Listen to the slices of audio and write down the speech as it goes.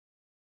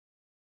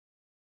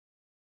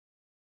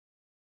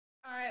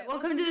Alright,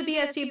 welcome to the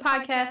BSB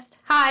podcast.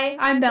 Hi,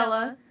 I'm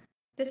Bella.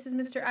 This is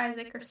Mr.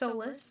 Isaac or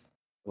Souless.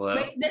 Hello?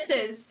 Wait, this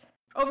is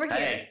over here.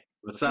 Hey,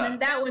 what's And up? then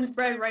that one's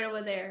Bread right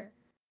over there.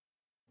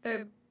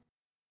 The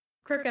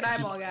crooked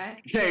eyeball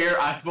guy. Yeah, your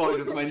eyeball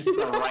just went to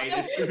the right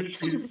as soon as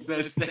you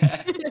said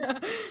that. Yeah.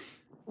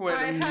 Went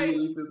Alright,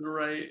 immediately to the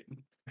right.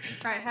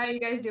 Alright, how are you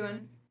guys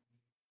doing?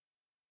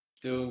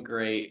 Doing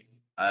great.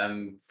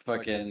 I'm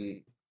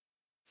fucking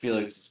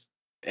Felix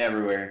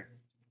everywhere.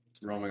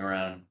 Just roaming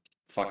around,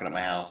 fucking up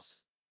my house.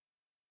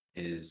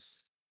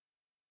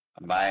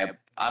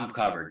 I'm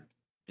covered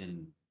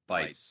in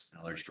bites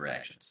and allergic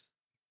reactions.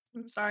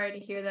 I'm sorry to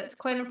hear that. It's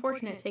quite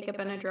unfortunate. Take a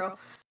Benadryl.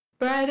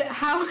 Bread,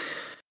 how...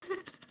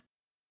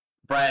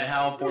 Brad,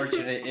 how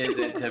fortunate is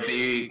it to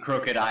be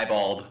crooked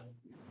eyeballed?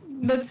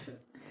 It's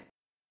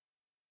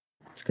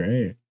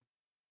great.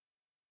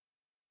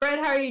 Bread,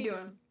 how are you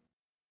doing?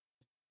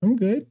 I'm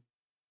good.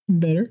 I'm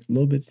better. A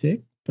little bit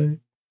sick, but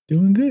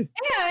doing good.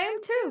 Yeah, I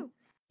am too.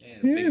 Yeah,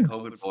 big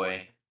COVID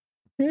boy.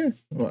 Yeah.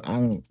 Well, I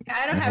don't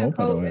have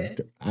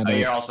COVID.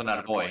 You're also not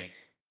a boy.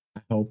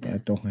 I hope I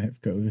don't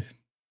have COVID.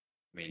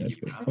 I mean, That's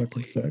you gonna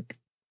probably fucking suck.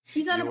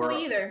 He's not a boy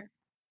either.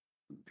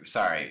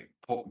 Sorry,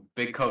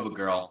 big COVID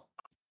girl.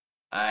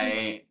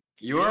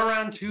 You're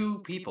around 2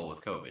 people with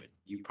COVID.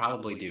 You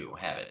probably do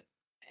have it.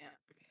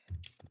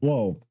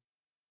 Well,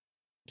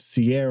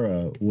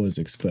 Sierra was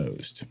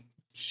exposed.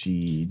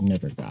 She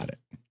never got it.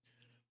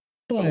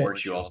 But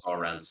weren't you also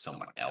around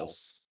someone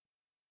else?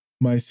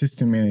 My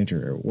assistant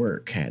manager at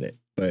work had it,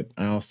 but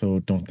I also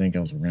don't think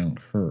I was around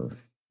her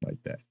like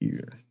that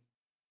either.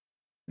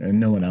 And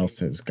no one else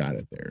has got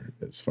it there,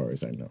 as far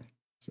as I know.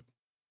 So.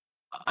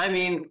 I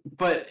mean,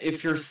 but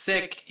if you're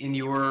sick and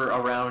you were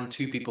around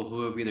 2 people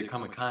who have either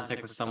come in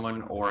contact with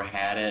someone or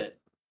had it,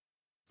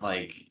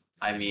 I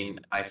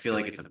feel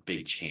like it's a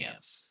big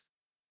chance.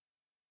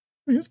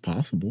 I mean, it's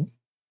possible.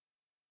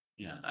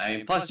 Yeah.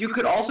 Plus, you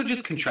could also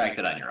just contract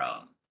it on your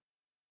own.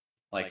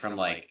 From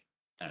I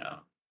don't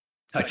know,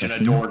 touching a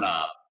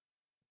doorknob.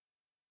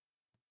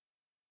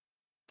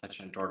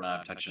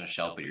 Touching a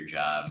shelf at your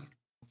job.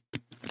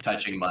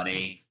 Touching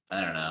money.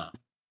 I don't know.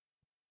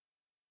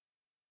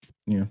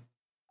 Yeah.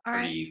 All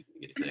right. You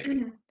get sick.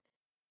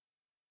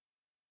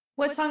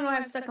 What song do I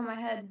have stuck in my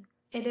head?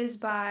 It is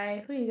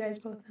by... Who do you guys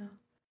both know?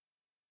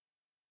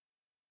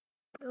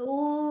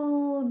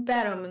 Oh,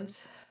 Bad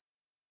Omens.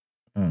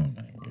 Oh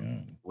my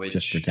god. Which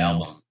just pretend.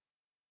 album?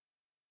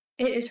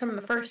 It is from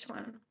the first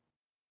one.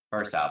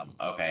 First album.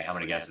 Okay, how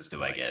many guesses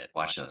do I get?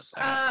 Watch this.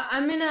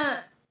 I'm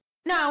gonna...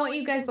 No, I want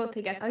you guys both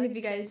to guess. I'll give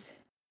you guys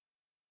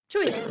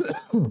choices.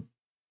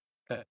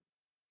 Okay.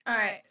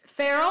 Alright.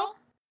 Feral.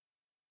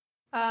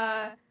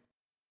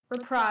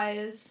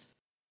 Reprise.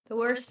 The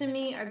Worst in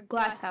Me, or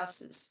Glass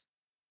Houses.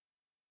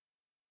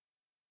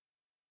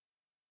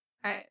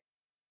 Alright.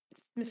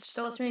 Mr.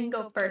 Souless, you can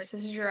go first.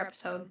 This is your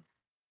episode.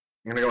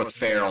 I'm gonna go with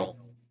Feral.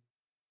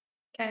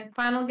 Okay,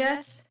 final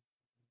guess?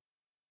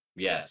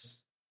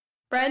 Yes.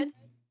 Bread?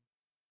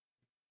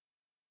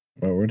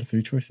 What were the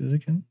 3 choices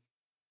again?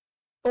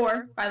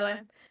 4, by the way.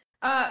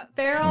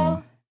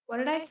 Feral, what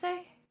did I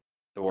say?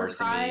 The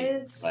Worst in Me,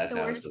 Reprise, Glass The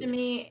Houses. Worst in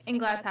Me, and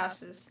Glass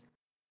Houses.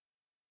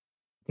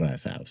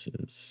 Glass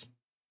Houses.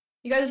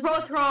 You guys are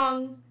both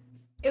wrong.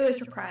 It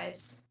was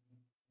Reprise.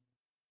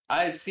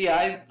 I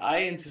anticipated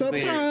for it to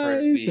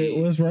Surprise! be... It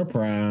was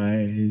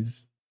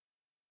Reprise.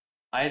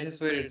 I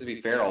anticipated it to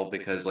be Feral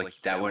because,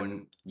 that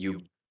one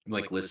you,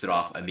 listed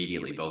off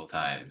immediately both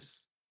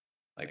times.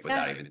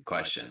 Without even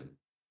question.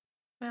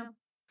 Yeah.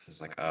 So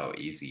it's oh,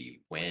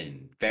 easy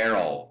win.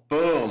 Feral.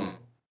 Boom.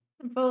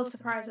 I'm full of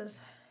surprises.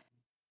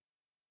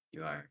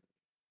 You are.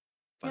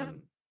 Yep.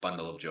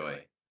 Bundle of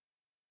joy.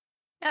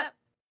 Yep.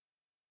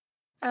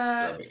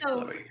 Glad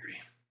we agree.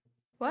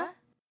 What?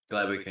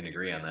 Glad we can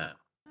agree on that.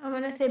 I'm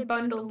gonna say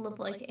bundle of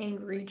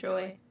angry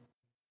joy.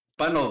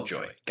 Bundle of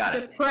joy. Got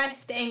it.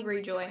 Depressed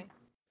angry joy.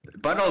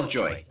 Bundle of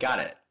joy. Got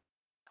it.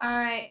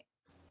 Alright.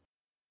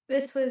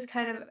 This was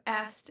kind of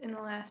asked in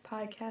the last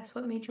podcast.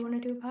 What made you want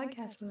to do a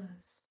podcast with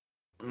us?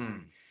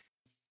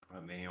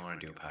 What made you want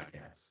to do a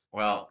podcast?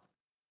 Well,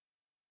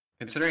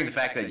 considering the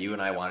fact that you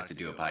and I wanted to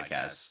do a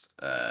podcast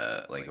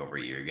over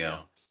a year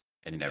ago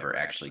and never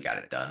actually got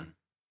it done.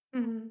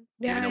 Mm-hmm.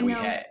 Yeah, even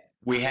though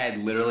we had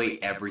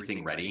literally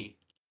everything ready.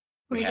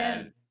 We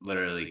had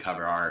literally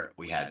cover art.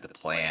 We had the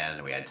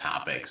plan. We had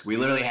topics. We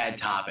literally had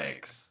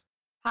topics.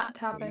 Hot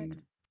topic.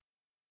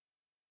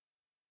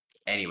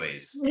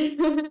 Anyways,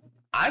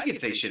 I could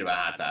say shit about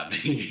Hot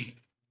Topic.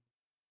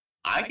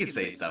 I could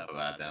say stuff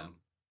about them.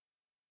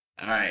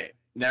 All right,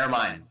 never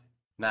mind.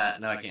 No,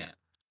 I can't.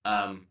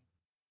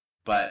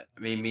 But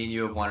me and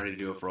you have wanted to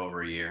do it for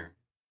over a year.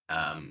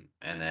 And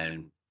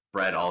then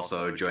Brett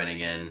also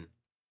joining in,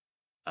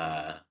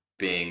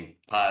 being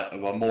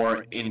a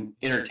more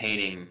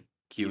entertaining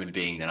human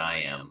being than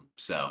I am.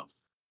 So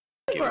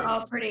we're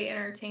all pretty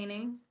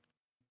entertaining.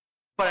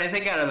 But I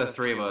think out of the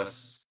 3 of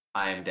us,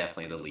 I am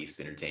definitely the least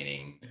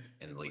entertaining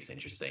and the least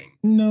interesting.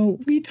 No,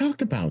 we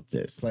talked about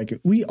this.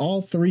 We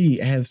all 3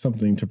 have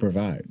something to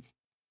provide.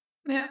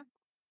 Yeah.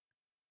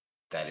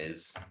 That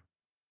is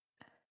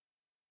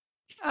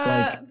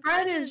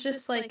Brad is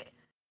just like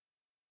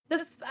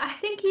I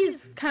think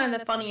he's kind of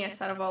the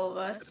funniest out of all of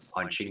us.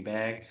 Punching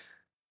bag.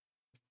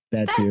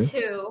 That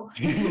too.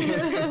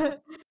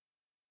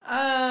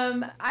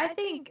 I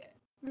think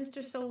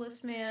Mr.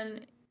 Soulless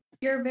Man,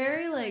 you're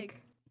very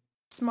like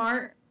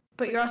smart,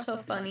 but you're also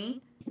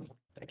funny.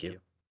 Thank you.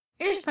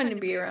 You're just fun to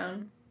be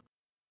around.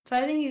 So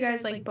I think you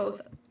guys like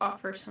both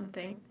offer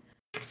something.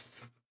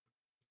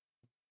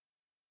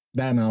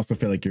 That, and I also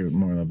feel like you're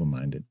more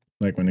level-minded.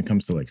 Like when it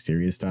comes to like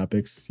serious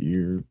topics,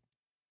 your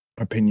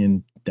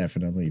opinion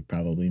definitely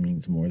probably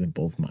means more than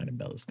both mine and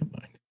Bella's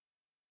combined.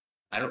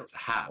 I don't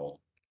how.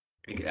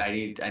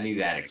 I need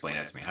that explained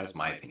out to me. How does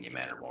my opinion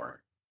matter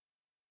more?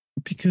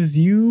 Because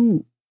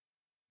you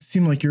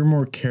seem like you're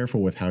more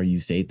careful with how you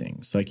say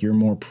things. Like you're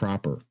more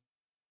proper.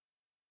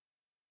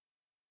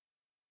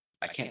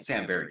 I can't say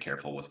I'm very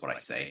careful with what I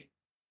say,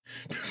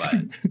 but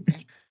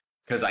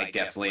because I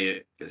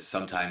definitely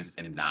sometimes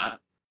am not.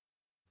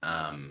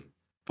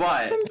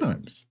 But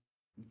sometimes.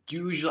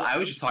 Usually, I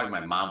was just talking to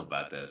my mom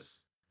about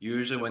this.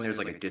 Usually, when there's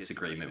like a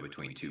disagreement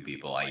between two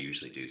people, I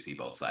usually do see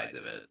both sides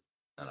of it,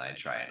 and I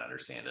try and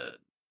understand it.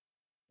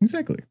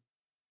 Exactly.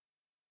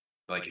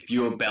 Like if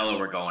you and Bella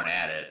were going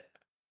at it,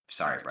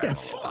 sorry, Brad, I'm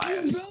a little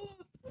biased.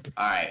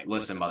 All right,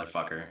 listen,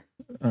 motherfucker.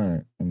 All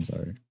right, I'm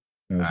sorry.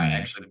 All right,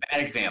 actually,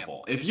 bad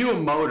example. If you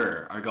and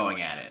Motor are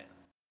going at it,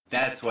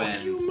 that's when.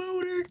 Fuck you,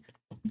 Motor.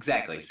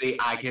 Exactly. See,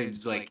 I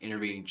could like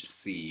intervene and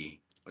just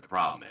see what the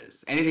problem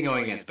is. Anything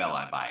going against Bella,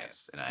 I'm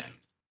biased, and I'm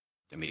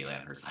immediately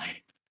on her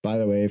side. By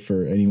the way,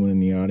 for anyone in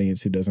the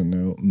audience who doesn't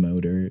know,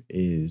 Motor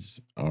is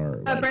our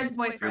Brent's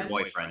boyfriend. Your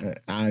boyfriend.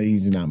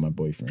 He's not my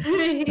boyfriend.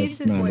 He's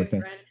his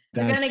boyfriend.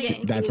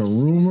 That's a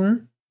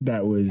rumor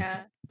that was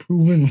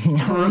proven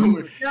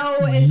wrong. No,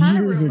 it's not a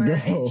years rumor.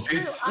 ago. It's true.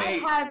 It's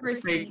fake. I have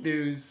It's fake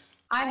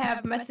news. I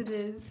have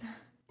messages.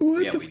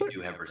 What Yeah, the we fuck?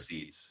 do have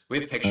receipts. We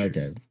have pictures.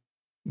 Okay.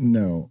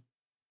 No.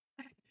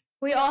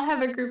 We all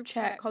have a group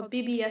chat called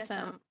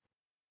BBSM.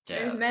 Yeah.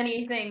 There's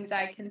many things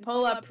I can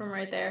pull up from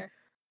right there.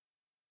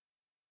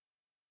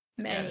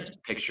 Many. Yeah, there's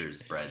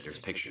pictures, Brett. There's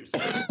pictures.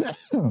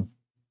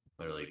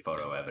 Literally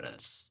photo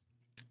evidence.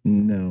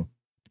 No.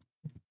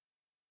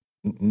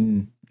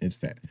 It's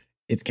fat.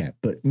 It's Cat.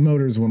 But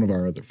Motor's one of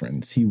our other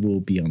friends. He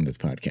will be on this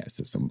podcast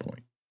at some point.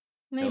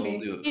 Maybe.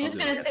 He's just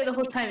going to say the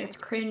whole time, it's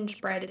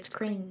cringe, Brett. It's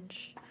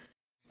cringe.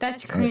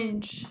 That's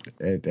cringe.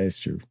 That's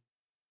true.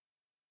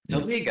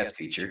 He'll be a guest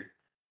feature.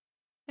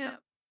 Yeah.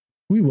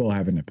 We will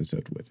have an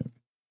episode with him.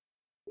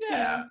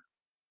 Yeah.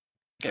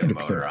 Get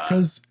Motor on.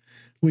 Because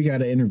we got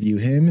to interview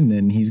him, and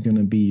then he's going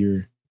to be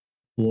your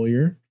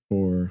lawyer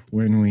for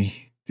when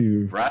we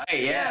do. Right,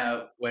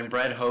 yeah. When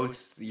Brett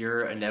hosts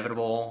your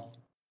inevitable,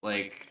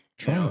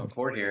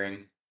 court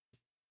hearing.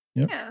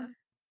 Yep. Yeah.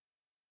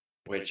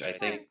 Which I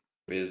think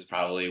is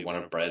probably one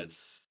of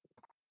Brett's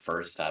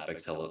first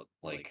topics he'll,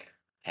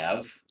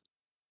 have.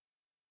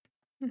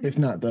 If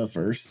not the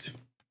first.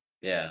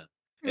 Yeah.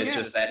 It's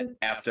just that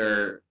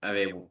after,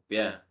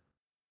 yeah.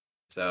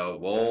 So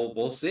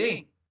we'll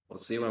see. We'll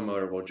see when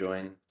Motor will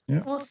join.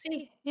 Yeah. We'll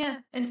see. Yeah.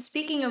 And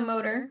speaking of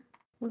Motor,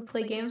 we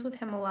play games with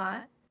him a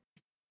lot.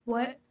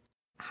 What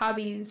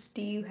hobbies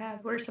do you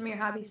have? What are some of your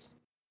hobbies?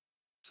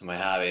 So my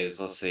hobbies,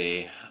 let's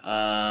see.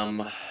 I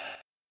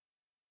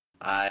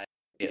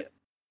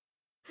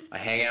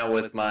hang out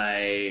with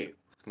my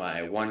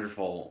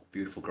wonderful,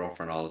 beautiful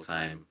girlfriend all the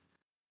time.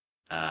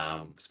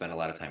 Spend a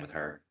lot of time with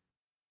her.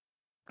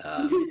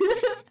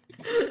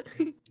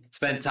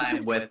 Spend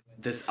time with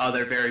this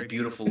other very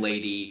beautiful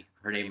lady.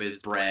 Her name is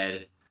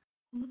Bread.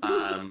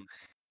 And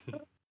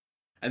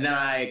then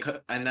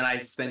I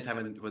spend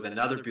time with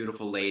another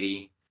beautiful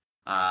lady.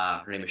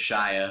 Her name is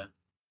Shia.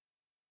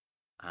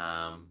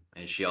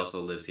 And she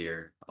also lives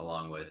here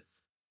along with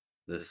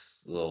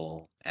this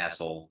little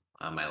asshole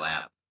on my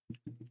lap.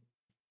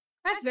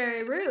 That's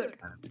very rude.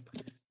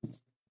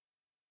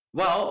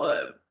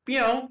 Well,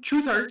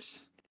 truth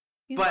hurts.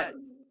 But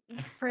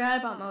forgot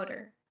about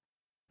Motor.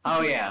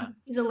 Oh yeah,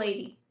 he's a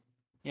lady.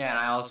 Yeah, and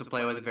I also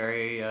play with a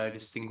very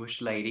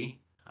distinguished lady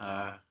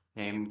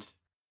named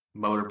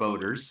Motor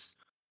Boaters.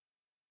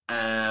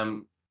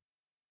 Other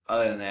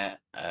than that,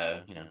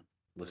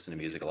 listen to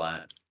music a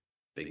lot.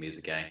 Big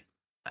music guy.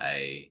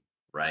 I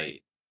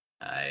write.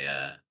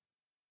 I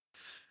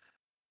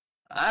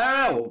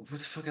don't know. What the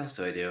fuck else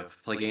do I do?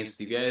 Play games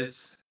with you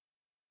guys?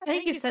 I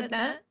think you said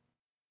that.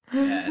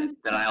 Yeah.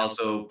 Then I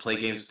also play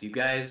games with you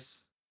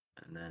guys.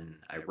 And then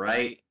I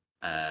write.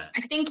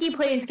 I think he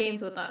plays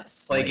games with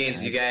us. Play games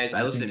with you guys.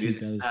 I listen to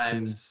music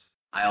sometimes. Too.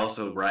 I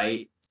also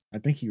write. I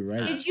think he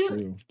writes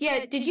too.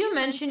 Yeah, did you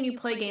mention you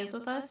play games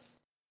with us?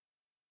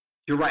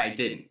 You're right, I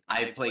didn't.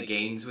 I play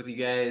games with you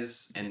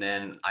guys, and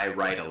then I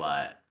write a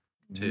lot,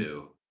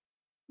 too.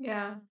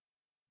 Yeah.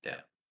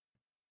 Yeah.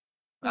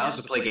 I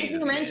also play games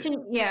with you guys.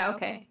 Yeah,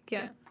 okay.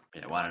 Yeah.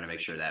 Yeah, I wanted to make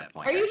sure that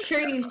point. Are you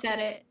sure you said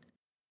it?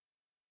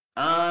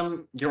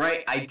 You're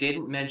right. I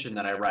didn't mention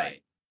that I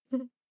write.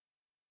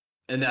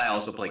 And then I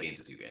also play games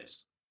with you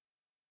guys.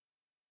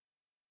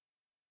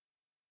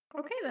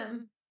 Okay,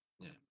 then.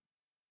 Yeah.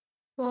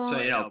 Well,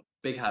 So,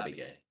 big hobby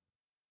guy.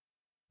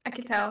 I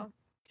could tell.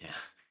 Yeah.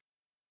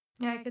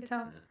 Yeah, I could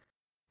tell.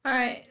 Yeah. All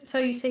right. So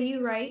you say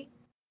you write.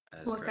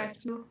 That is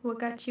correct. What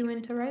got you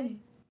into writing?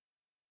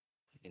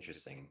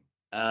 Interesting.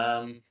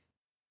 I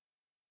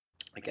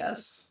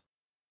guess.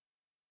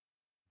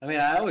 I mean,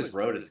 I always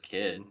wrote as a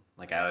kid.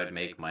 Like, I would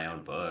make my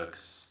own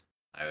books.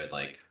 I would,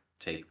 like,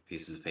 take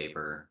pieces of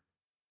paper,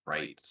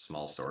 write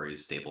small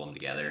stories, staple them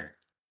together,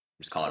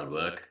 just call it a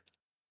book.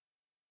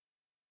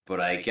 But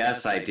I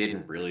guess I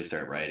didn't really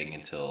start writing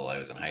until I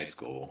was in high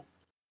school.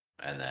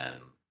 And then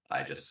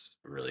I just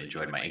really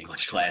enjoyed my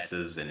English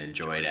classes and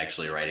enjoyed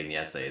actually writing the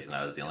essays, and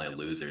I was the only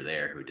loser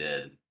there who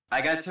did.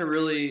 I got to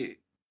really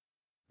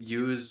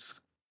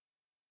use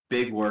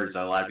big words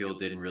that a lot of people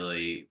didn't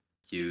really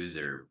use,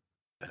 or,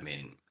 I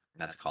mean,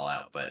 not to call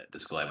out, but the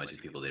school I went to,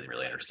 people didn't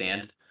really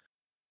understand.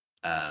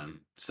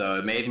 So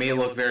it made me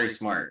look very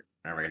smart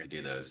whenever I got to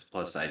do those.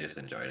 Plus, I just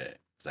enjoyed it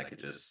because I could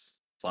just,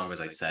 as long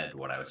as I said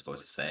what I was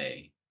supposed to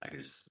say, I could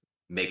just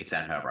make it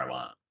sound however I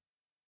want.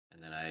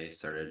 And then I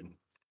started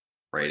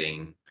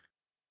writing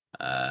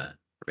for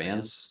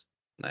bands,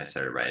 and I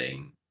started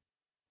writing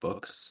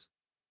books.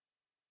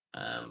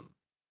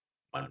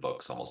 One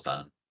book's almost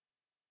done.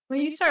 Well,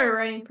 you started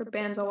writing for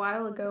bands a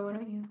while ago. Why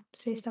don't you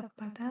say stuff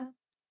about that?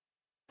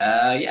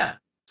 Yeah.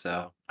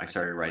 So I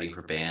started writing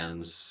for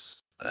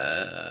bands.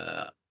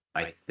 I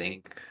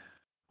think,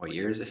 what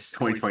year is this?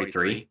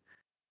 2023.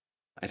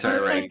 I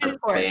started writing for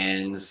 2024.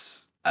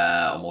 bands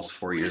almost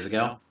 4 years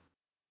ago.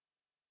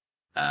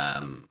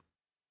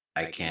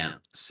 I can't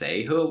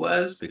say who it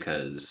was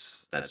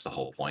because that's the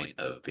whole point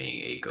of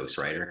being a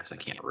ghostwriter, because I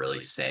can't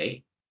really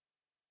say.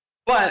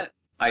 But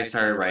I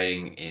started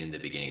writing in the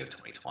beginning of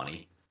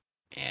 2020,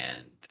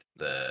 and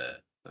the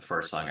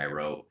first song I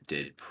wrote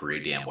did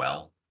pretty damn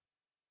well.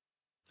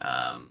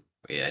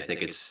 Yeah, I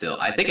think it's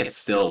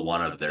still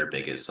one of their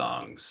biggest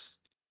songs.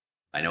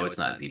 I know it's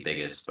not the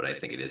biggest, but I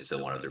think it is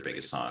still one of their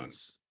biggest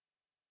songs.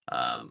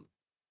 I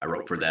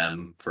wrote for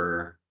them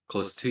for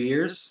close to 2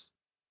 years.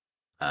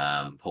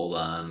 Pulled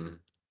on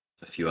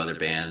a few other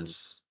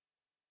bands.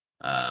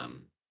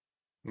 Um,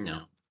 you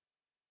know,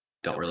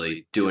 don't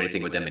really do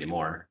anything with them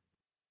anymore.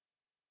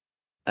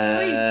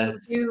 Well,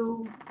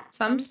 you do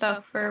some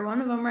stuff for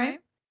one of them, right?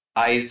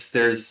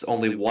 There's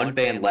only one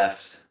band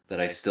left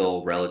that I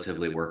still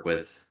relatively work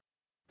with.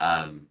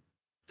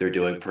 They're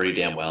doing pretty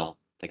damn well.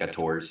 They got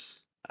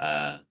tours.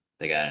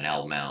 They got an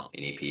album out,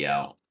 an EP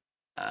out.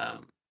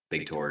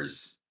 Big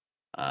tours.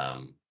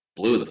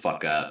 Blew the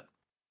fuck up.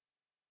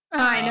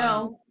 I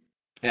know.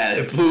 Yeah,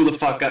 it blew the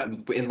fuck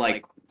up in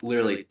like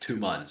literally 2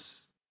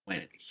 months.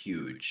 Went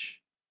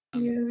huge.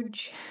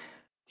 Huge.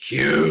 It's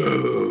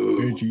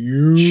Huge.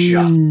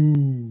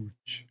 huge.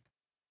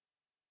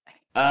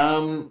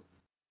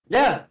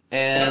 Yeah,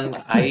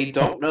 and I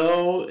don't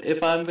know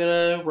if I'm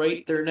gonna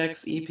write their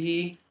next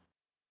EP.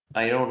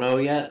 I don't know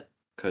yet,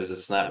 because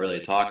it's not really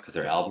a talk, because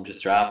their album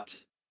just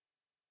dropped.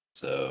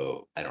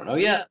 So I don't know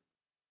yet.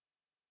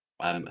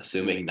 I'm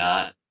assuming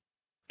not,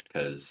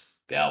 because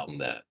the album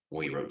that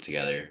we wrote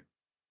together,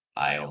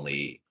 I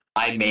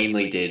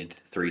mainly did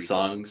 3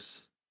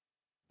 songs,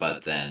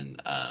 but then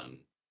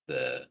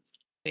the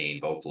main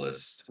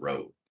vocalist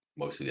wrote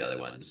most of the other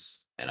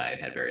ones, and I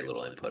had very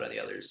little input on the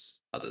others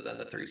other than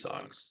the 3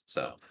 songs.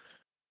 So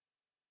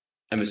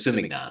I'm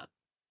assuming not.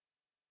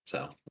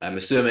 So I'm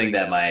assuming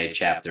that my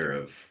chapter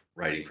of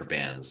writing for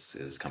bands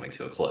is coming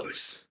to a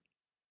close.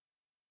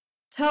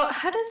 So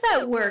how does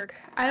that work?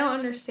 I don't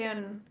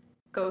understand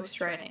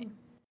ghostwriting.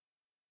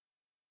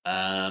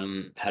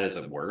 How does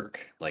it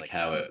work? Like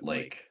how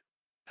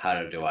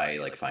do I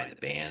like find the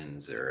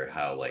bands, or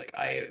how like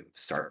I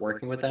start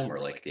working with them, or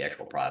like the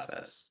actual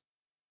process?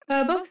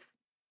 Both.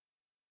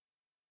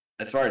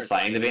 As far as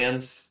finding the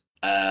bands,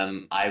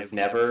 I've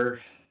never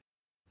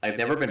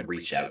been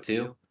reached out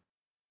to,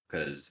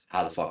 because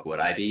how the fuck would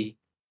I be?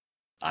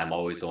 I'm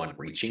always the one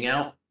reaching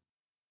out.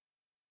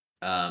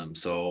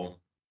 So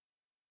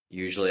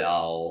usually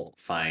I'll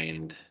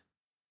find.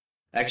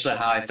 Actually,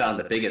 how I found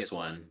the biggest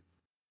one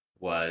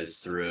was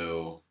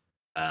through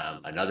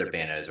another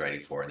band I was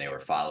writing for, and they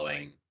were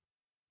following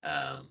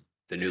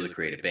the newly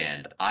created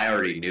band. I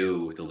already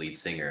knew the lead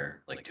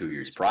singer like 2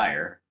 years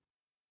prior,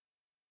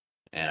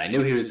 and I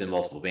knew he was in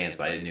multiple bands,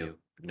 but I didn't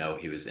know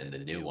he was in the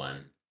new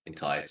one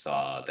until I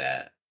saw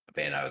that a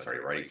band I was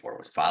already writing for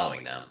was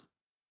following them.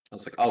 I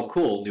was like, oh,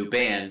 cool, new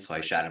band. So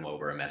I shot him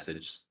over a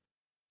message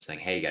saying,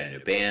 hey, you got a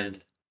new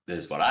band.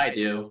 This is what I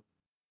do.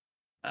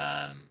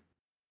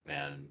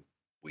 And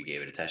we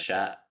gave it a test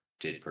shot.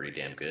 Did pretty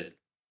damn good.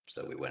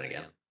 So we went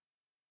again.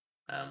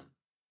 As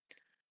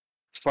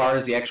far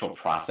as the actual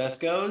process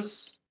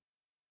goes,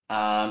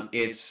 I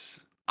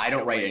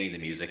don't write any of the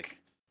music.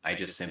 I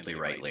just simply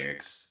write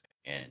lyrics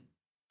and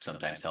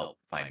sometimes help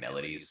find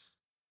melodies.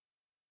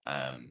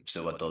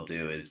 So what they'll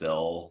do is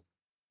they'll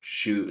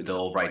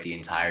write the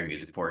entire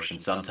music portion.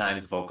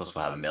 Sometimes the vocals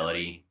will have a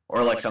melody,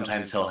 or like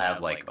sometimes he'll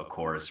have like a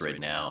chorus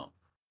written out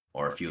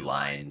or a few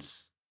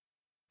lines.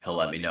 He'll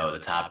let me know the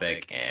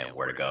topic and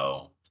where to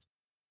go.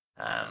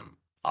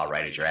 I'll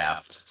write a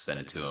draft, send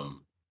it to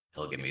him.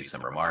 He'll give me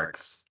some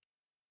remarks.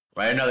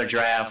 Write another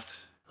draft.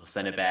 He'll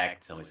send it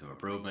back, tell me some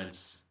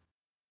improvements,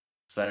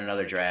 send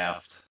another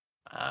draft,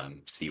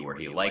 see where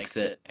he likes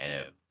it,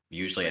 and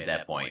usually at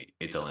that point,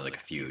 it's only like a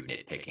few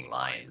nitpicking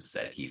lines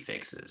that he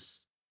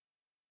fixes.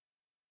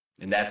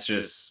 And that's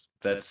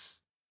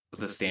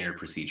the standard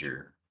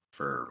procedure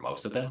for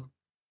most of them.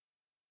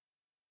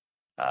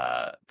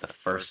 The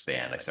first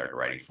band I started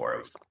writing for, it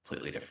was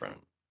completely different.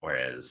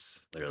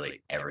 Whereas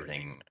literally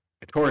everything,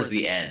 towards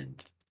the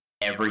end,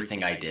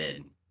 everything I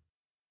did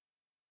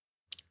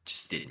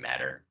just didn't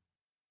matter.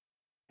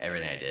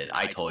 Everything I did,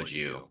 I told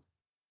you,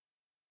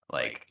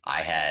 like,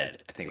 I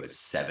think it was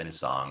 7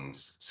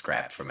 songs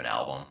scrapped from an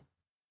album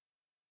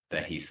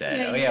that he said,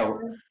 "Oh yeah,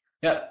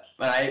 yep."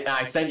 And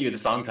I sent you the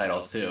song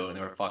titles too, and they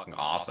were fucking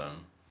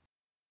awesome.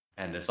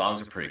 And the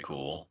songs are pretty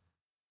cool.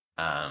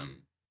 And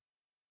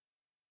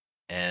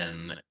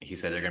he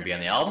said they're gonna be on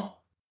the album.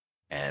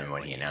 And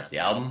when he announced the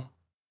album,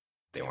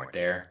 they weren't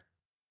there.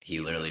 He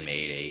literally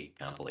made a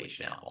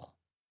compilation album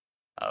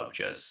of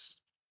just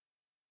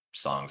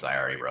songs I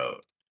already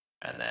wrote,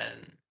 and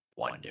then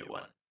one new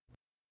one,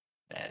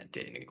 and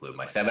didn't include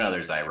my 7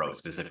 others I wrote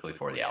specifically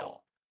for the album.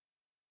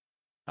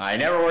 I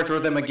never worked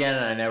with him again,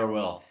 and I never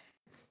will.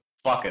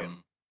 Fuck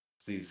him.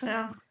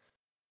 Yeah.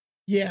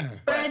 Yeah.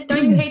 Brett,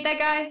 don't you hate that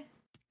guy?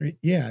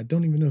 Yeah, I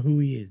don't even know who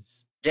he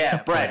is.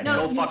 Yeah, Brett,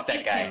 No, go fuck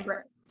that guy.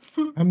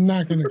 I'm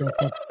not gonna go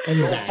fuck any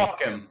Go guy.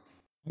 fuck him.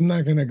 I'm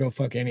not gonna go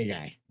fuck any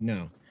guy.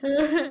 No.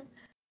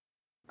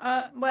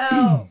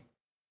 Well,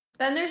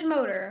 then there's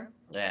Motor.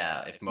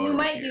 Yeah, if Motor You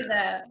was might here. do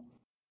that.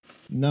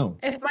 No.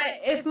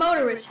 If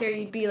Motor was here,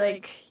 you'd be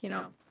like,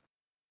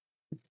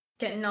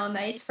 getting all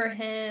nice for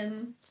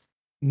him.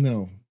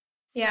 No.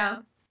 Yeah.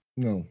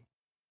 No.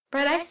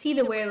 Brett, I see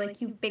the way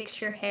like you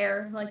fix your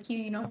hair, like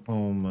you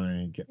Oh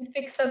my god. you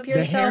fix up The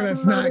yourself. hair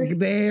that's not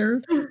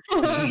there.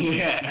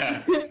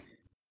 Yeah.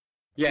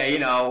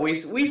 Yeah,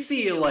 we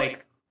see you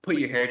like put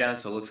your hair down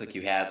so it looks like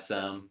you have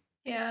some.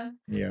 Yeah.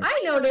 Yeah.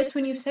 I noticed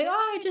when you say, "Oh,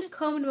 I just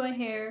combed my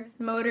hair,"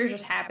 Motor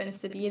just happens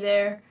to be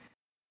there.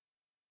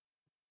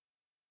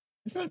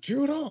 It's not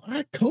true at all.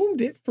 I combed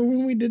it for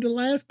when we did the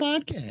last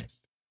podcast.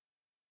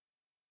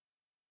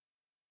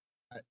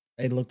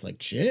 It looked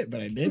like shit,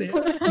 but I did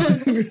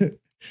it.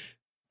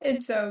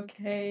 It's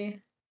okay.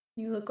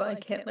 You look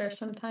like Hitler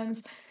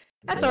sometimes.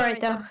 That's all right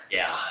though.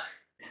 Yeah.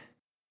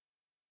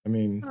 I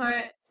mean, All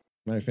right.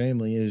 my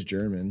family is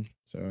German,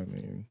 so I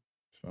mean,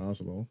 it's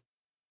possible.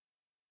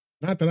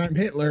 Not that I'm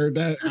Hitler,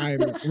 that I'm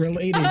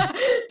related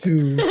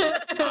to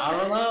I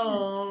don't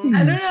know.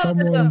 I don't know if it's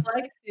someone a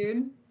flex,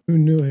 dude. who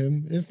knew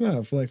him. It's not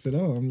a flex at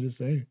all. I'm just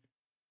saying.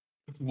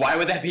 Why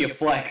would that be a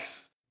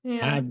flex?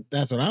 Yeah.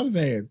 That's what I'm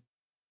saying.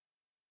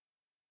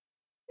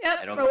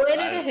 Yep. don't- Related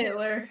I to don't-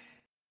 Hitler.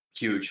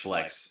 Huge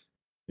flex.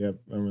 Yep,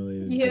 I'm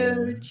related. to-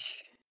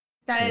 Huge.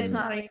 That is Yeah.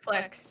 not a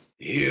flex.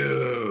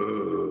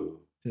 Huge.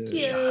 to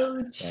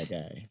Huge. that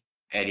guy.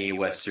 Any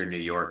Western New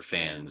York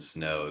fans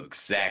know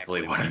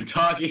exactly what I'm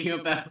talking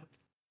about.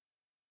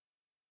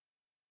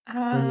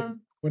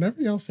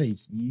 Whenever y'all say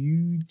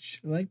huge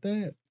like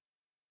that,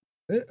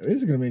 this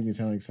is gonna make me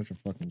sound like such a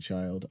fucking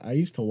child. I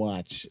used to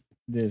watch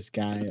this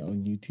guy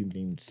on YouTube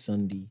named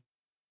Sunday,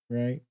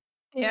 right?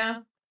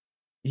 Yeah.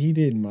 He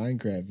did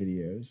Minecraft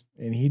videos,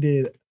 and he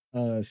did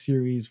a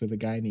series with a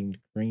guy named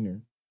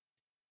Craner.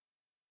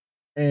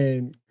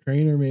 And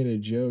Craner made a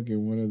joke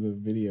in one of the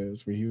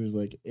videos where he was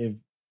like, if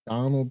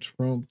Donald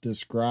Trump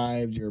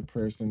described your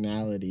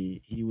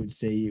personality, he would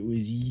say it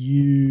was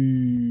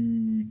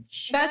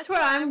huge. That's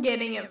where I'm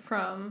getting it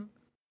from.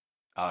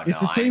 Oh, It's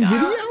no, the same I'm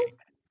not. video?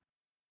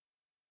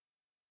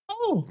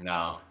 Oh,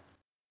 No.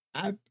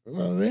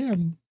 well,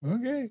 damn.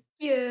 Okay.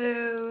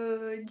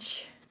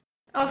 Huge.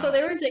 Also,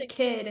 there was a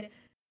kid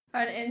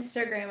on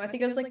Instagram. I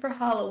think it was like for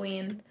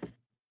Halloween.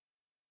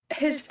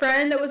 His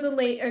friend that was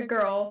a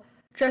girl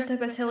dressed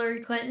up as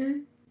Hillary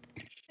Clinton,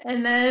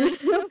 and then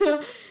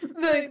the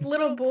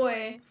little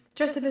boy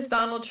dressed up as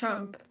Donald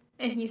Trump.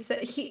 And he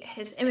said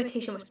his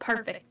imitation was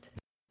perfect.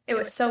 It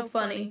was so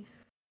funny.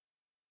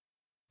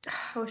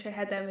 I wish I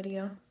had that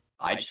video.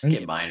 I just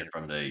get mine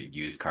from the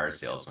used car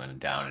salesman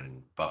down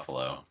in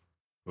Buffalo,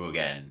 who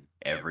again,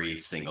 every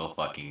single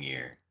fucking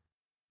year.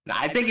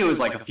 I think it was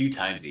like a few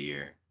times a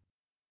year.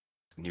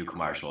 A new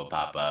commercial will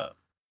pop up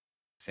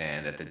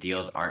saying that the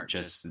deals aren't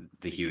just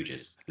the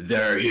hugest.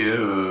 They're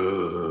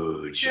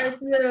huge. They're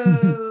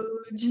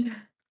huge.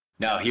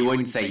 No, he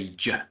wouldn't say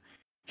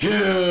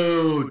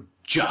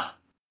huge.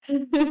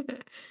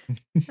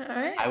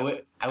 Alright. I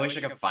wish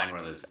I could find one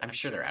of those. I'm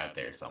sure they're out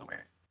there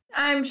somewhere.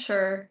 I'm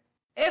sure.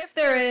 If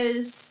there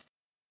is,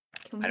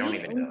 can I don't we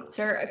even know.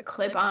 insert a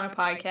clip on a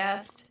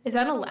podcast? Is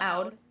that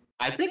allowed?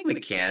 I think we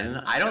can.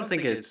 I don't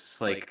think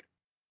it's like,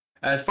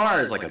 as far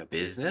as like a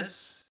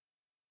business,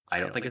 I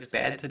don't think it's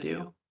bad to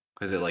do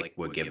because it like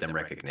would give them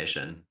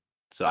recognition.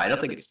 So I don't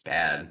think it's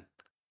bad.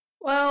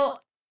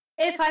 Well,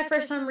 if I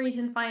for some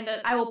reason find it,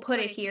 I will put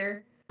it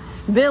here.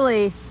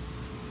 Billy,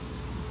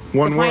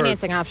 One the word.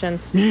 financing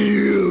options.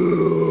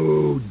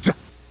 Huge.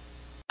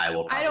 I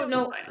will. I don't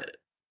know. probably find it.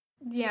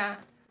 Yeah.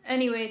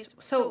 Anyways,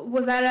 so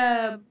was that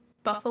a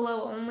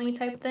Buffalo only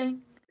type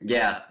thing?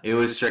 Yeah, it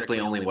was strictly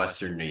only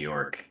Western New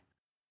York.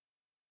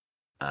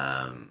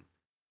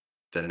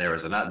 Then there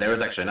was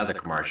actually another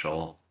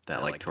commercial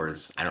that like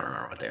towards I don't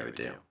remember what they would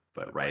do,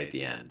 but right at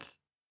the end,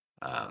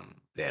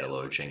 they had a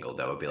little jingle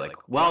that would be like,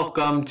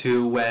 "Welcome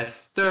to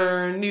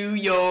Western New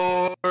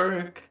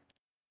York,"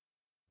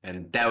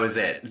 and that was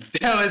it.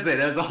 That was it.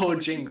 That was the whole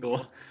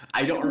jingle.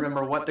 I don't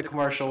remember what the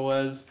commercial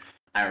was.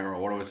 I don't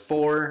remember what it was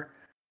for,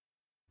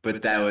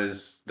 but that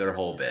was their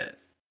whole bit.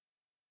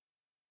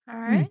 All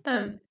right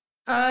then.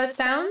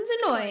 Sounds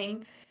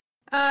annoying.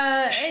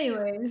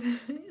 Anyways,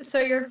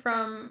 so you're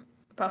from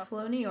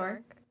Buffalo, New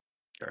York.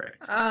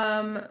 Correct.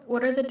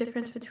 What are the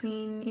difference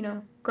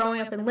between,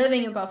 growing up and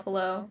living in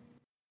Buffalo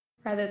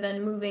rather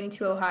than moving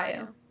to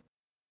Ohio?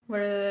 What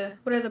are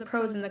the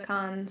pros and the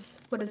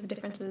cons? What is the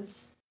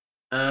differences?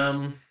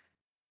 I'd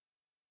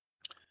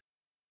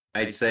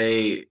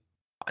say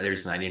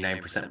there's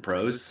 99%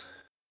 pros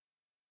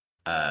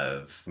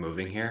of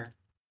moving here.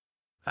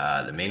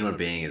 The main one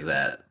being is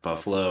that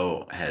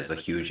Buffalo has a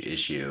huge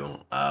issue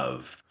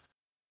of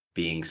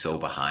being so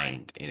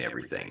behind in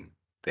everything.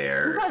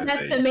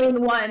 That's the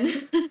main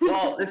one.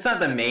 Well, it's not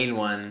the main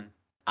one,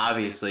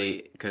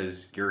 obviously,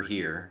 because you're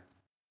here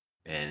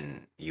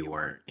and you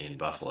weren't in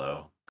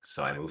Buffalo,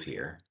 so I moved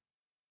here.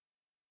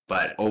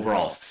 But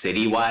overall,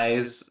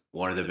 city-wise,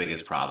 one of the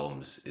biggest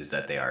problems is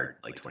that they are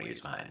like 20 years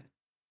behind.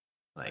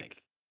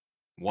 Like,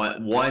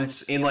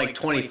 once in like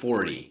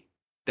 2040,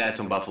 that's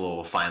when Buffalo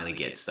will finally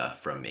get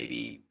stuff from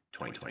maybe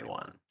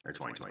 2021 or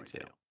 2022.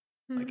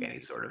 Like any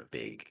sort of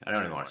big, I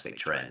don't even want to say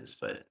trends,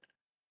 but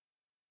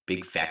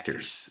big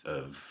factors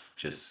of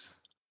just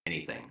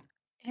anything.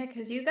 Yeah,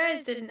 because you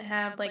guys didn't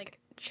have like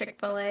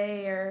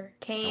Chick-fil-A or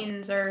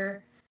Cane's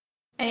or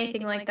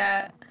anything like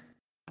that.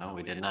 No,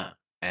 we did not.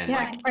 And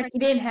yeah, like you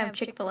didn't have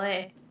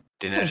Chick-fil-A.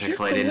 Didn't have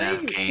Chick-fil-A, didn't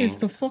have Cane's.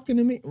 It's the fucking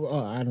amazing.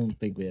 Well, I don't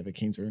think we have a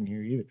Cane's around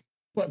here either.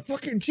 But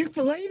fucking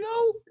Chick-fil-A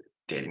though?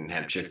 Didn't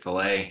have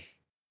Chick-fil-A.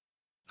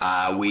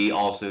 We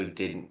also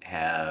didn't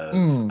have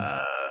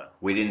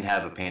we didn't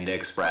have a Panda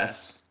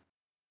Express.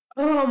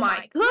 Oh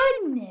my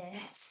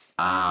goodness.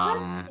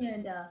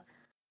 Panda.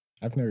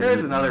 I've never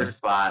There's another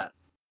spot.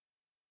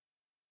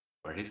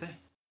 What did he say?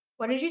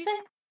 What did you say?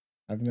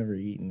 I've never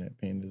eaten at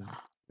Panda's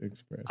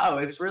Express. Oh,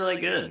 it's really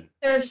good.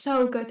 They're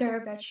so good. There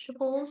are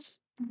vegetables.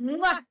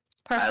 Mwah!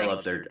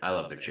 Perfect. I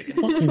love their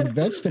chicken. Fucking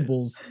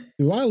vegetables.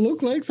 Do I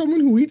look like someone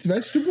who eats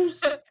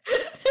vegetables?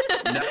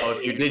 No,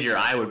 if you did, your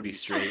eye would be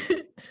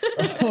straight.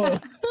 Oh.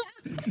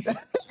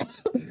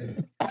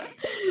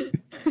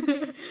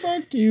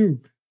 Fuck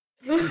you.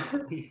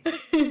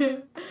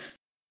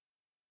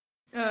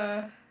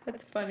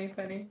 That's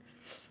funny.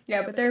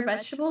 Yeah, but their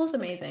vegetables,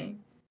 amazing.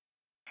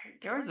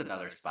 There was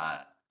another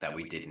spot that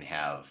we didn't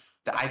have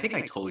that I think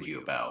I told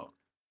you about.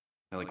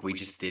 Like we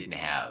just didn't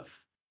have.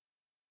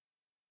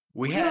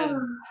 We had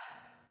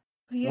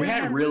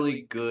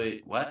really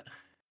good what?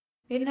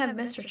 We didn't have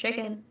Mr.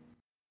 Chicken.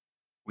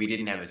 We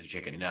didn't have Mr.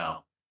 Chicken,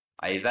 no.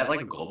 Is that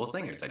like a global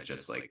thing or is that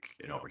just like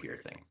an over here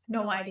thing?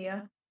 No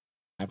idea.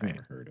 I've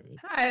never heard of it.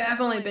 I've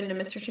only been to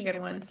Mr.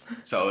 Chicken once.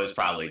 So it was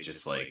probably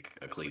just like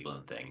a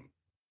Cleveland thing.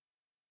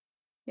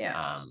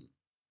 Yeah.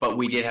 But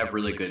we did have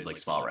really good like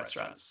small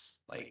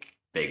restaurants like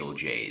Bagel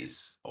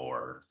J's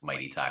or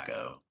Mighty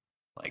Taco.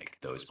 Like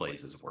those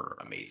places were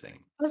amazing.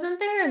 Wasn't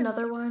there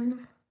another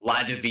one?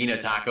 La Divina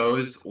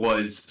Tacos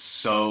was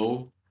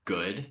so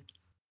good.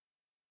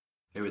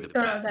 They were the best. I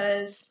don't know what that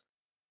is.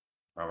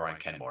 We're on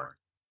Kenmore.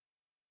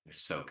 They're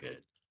so good.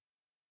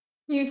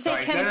 You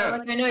say Kenmore,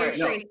 like I know your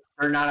streets.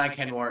 They're not on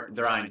Kenmore.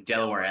 They're on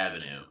Delaware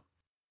Avenue.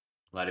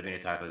 La Divina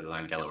Tacos is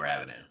on Delaware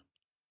Avenue.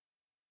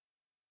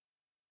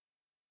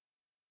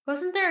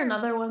 Wasn't there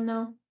another one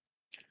though?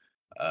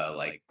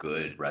 Like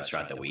good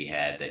restaurant that we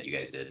had that you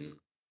guys didn't.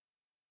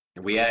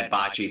 We had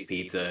Bocce's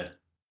Pizza.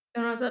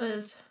 Don't know what that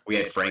is. We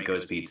had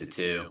Franco's Pizza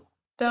too.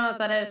 Don't know what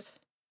that is.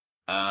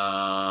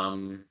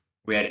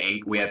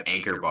 We have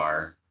Anchor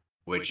Bar,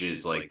 which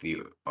is like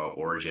the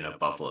origin of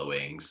buffalo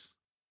wings.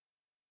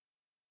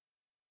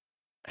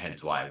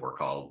 Hence why we're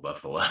called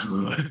Buffalo.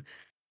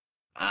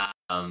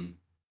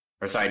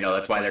 Or sorry, no,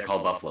 that's why they're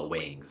called Buffalo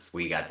Wings.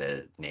 We got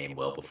the name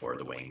well before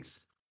the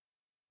wings.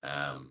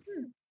 I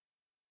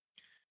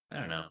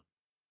don't know.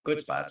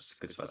 Good spots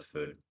of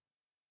food.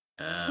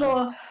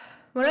 Well,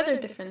 what other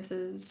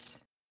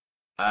differences?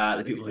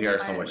 The people here are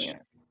so much.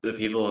 The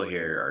people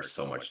here are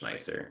so much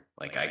nicer.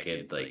 Like I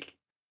could like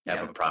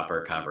have a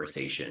proper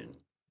conversation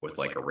with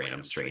like a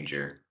random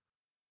stranger.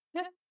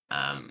 Yeah.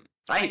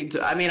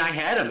 I mean, I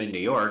had them in New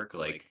York.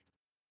 Like,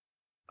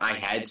 I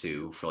had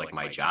to for like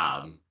my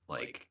job.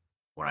 Like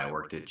when I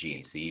worked at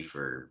GNC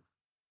for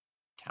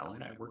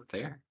talent, I worked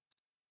there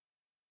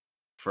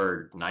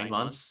for 9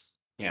 months.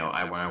 You know,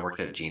 when I worked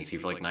at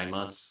GNC for like 9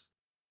 months.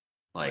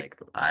 Like,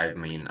 I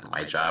mean,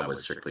 my job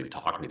was strictly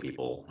talking to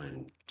people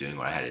and doing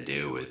what I had to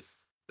do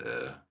with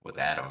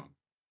Adam.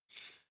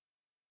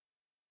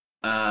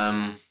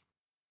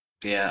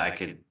 Yeah,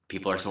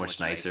 people are so much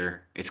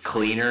nicer. It's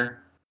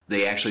cleaner.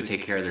 They actually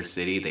take care of their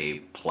city. They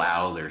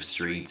plow their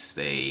streets.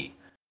 They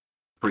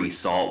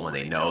pre-salt when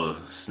they know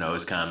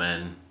snow's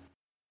coming.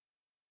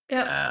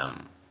 Yep.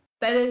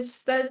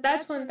 That's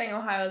one thing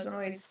Ohio's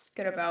always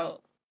good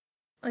about.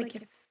 Like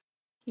if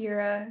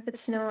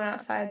it's snowing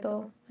outside,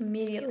 they'll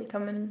immediately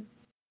come and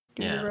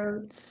do the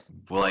roads.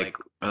 Well, like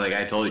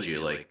I told you,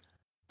 like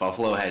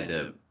Buffalo had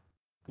to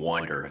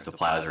wonder if the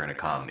plows are gonna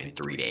come in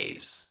 3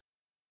 days.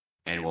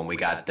 And when we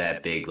got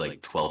that big,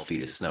 like 12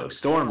 feet of snow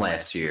storm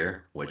last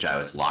year, which I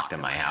was locked in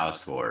my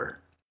house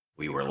for,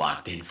 we were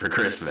locked in for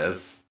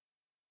Christmas.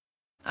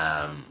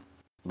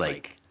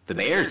 Like the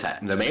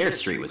mayor's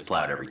street was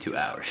plowed every 2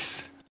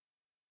 hours.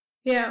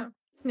 Yeah.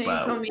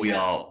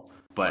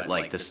 But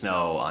like the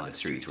snow on the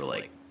streets were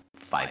like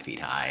 5 feet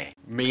high.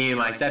 Me and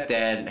my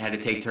stepdad had to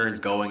take turns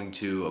going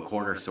to a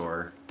corner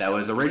store that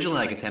was originally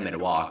like a 10-minute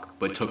walk,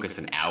 but took us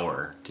an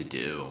hour to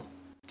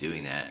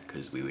doing that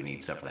because we would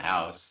need stuff for the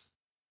house.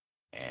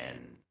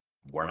 And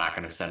we're not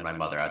going to send my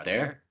mother out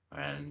there,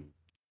 and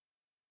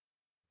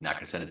not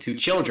going to send the 2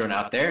 children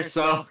out there,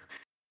 so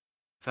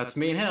that's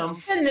me and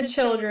him. And the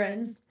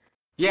children.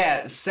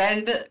 Yeah,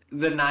 send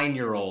the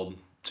 9-year-old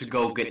to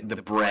go get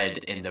the bread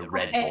in the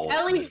Red Bull.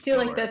 At least do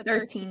like the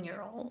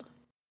 13-year-old.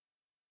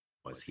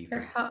 Was he?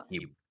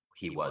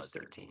 He was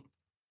 13.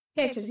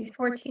 Yeah, because he's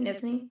 14,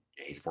 isn't he?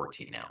 Yeah, he's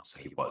 14 now, so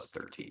he was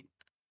 13.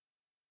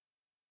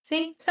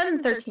 See?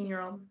 Send the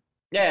 13-year-old.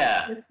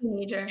 Yeah. The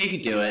teenager. He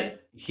could do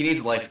it. He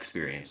needs life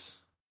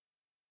experience.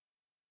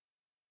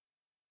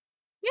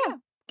 Yeah.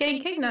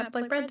 Getting kidnapped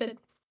like Brett did.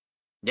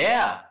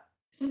 Yeah.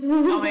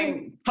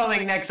 Coming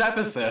next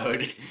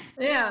episode.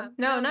 Yeah.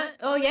 No, not.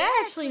 Oh, yeah,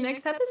 actually,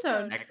 next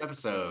episode. Next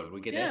episode,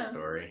 we get that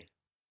story.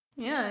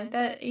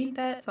 Yeah, ain't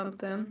that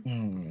something? Oh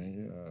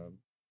my god.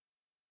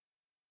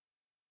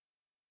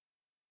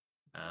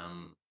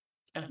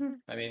 Yeah,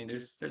 I mean,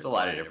 there's a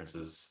lot of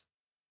differences,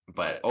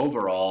 but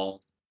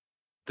overall,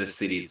 the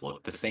cities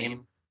look the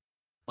same.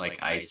 Like,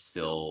 I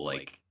still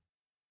like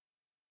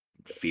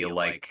feel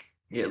like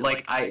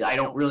I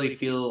don't really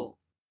feel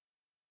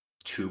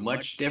too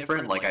much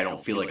different. Like, I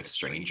don't feel like a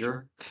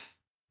stranger.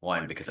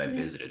 One, because I've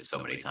visited so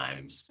many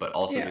times, but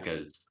also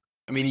because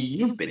I mean,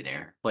 you've been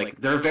there. Like,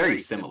 they're very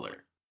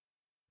similar.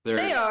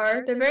 They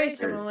are. They're very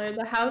similar.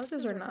 The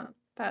houses are not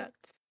that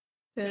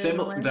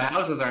similar. The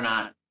houses are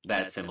not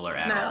that similar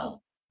at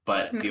all.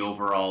 But the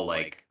overall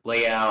like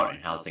layout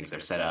and how things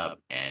are set up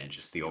and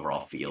just the overall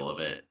feel of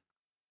it.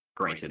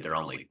 Granted, they're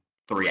only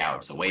 3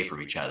 hours away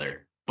from each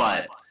other,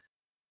 but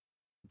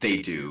they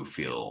do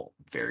feel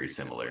very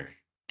similar.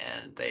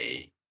 And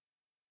they,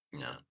 you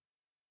know,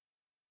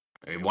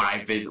 I mean, when I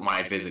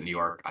visit New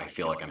York, I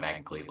feel like I'm back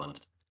in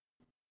Cleveland.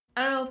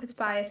 I don't know if it's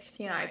biased,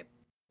 I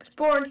was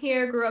born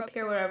here, grew up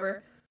here,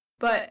 whatever,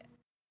 but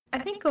I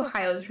think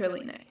Ohio's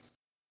really nice.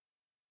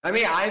 I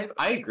mean, I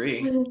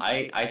agree.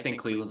 I think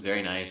Cleveland's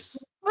very nice.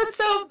 What's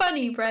so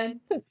funny,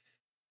 Brent?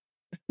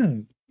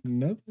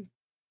 Nothing.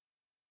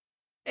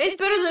 It's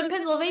better than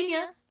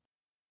Pennsylvania.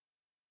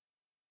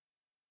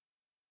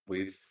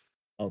 We've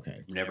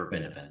never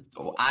been to Pennsylvania.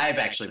 Oh, I've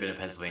actually been to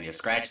Pennsylvania.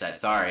 Scratch that.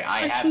 Sorry,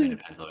 I have been to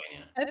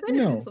Pennsylvania. I've been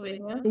to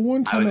Pennsylvania. The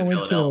one time I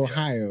went to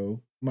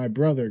Ohio, my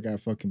brother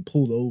got fucking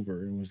pulled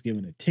over and was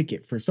given a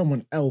ticket for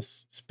someone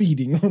else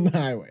speeding on the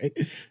highway.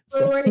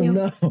 Where were you?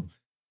 No,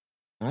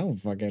 I don't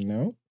fucking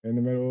know. In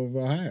the middle of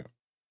Ohio.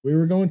 We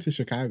were going to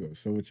Chicago,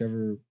 so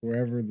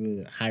wherever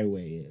the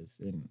highway is,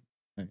 and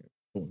I'm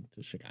going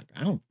to Chicago.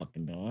 I don't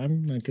fucking know.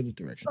 I'm not good at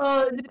directions.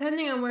 Oh,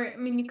 depending on where, I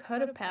mean, you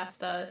could have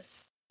passed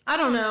us. I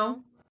don't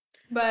know,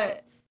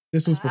 but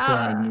this was before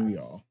I knew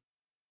y'all.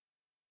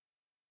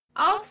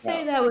 I'll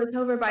say that was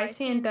over by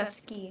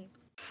Sandusky,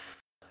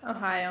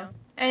 Ohio.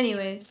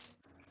 Anyways.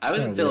 I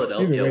was in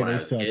Philadelphia when I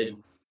was a kid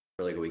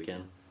for like a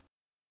weekend.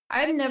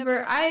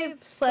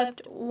 I've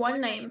slept one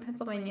night in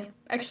Pennsylvania.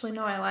 Actually,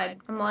 no, I lied.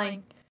 I'm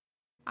lying.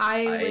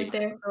 I lived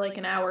there for like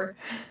an hour.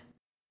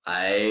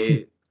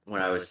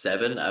 When I was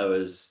 7,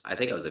 I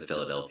think I was in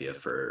Philadelphia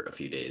for a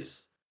few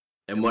days.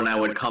 And when I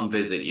would come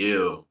visit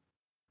you,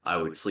 I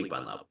would sleep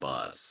on the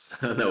bus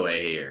on the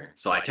way here.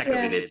 So I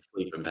technically did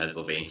sleep in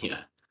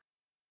Pennsylvania.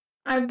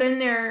 I've been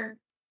there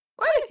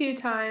quite a few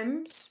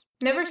times.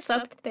 Never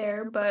slept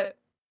there, but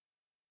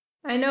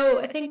I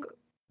think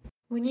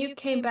when you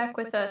came back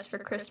with us for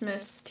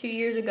Christmas 2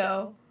 years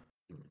ago,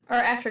 or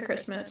after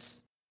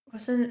Christmas,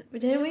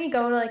 didn't we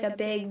go to like a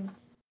big,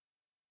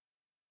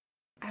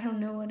 I don't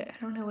know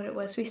what it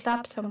was. We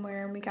stopped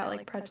somewhere and we got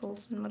like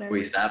pretzels and whatever.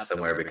 We stopped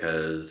somewhere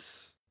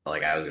because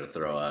like I was gonna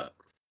throw up.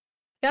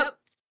 Yep.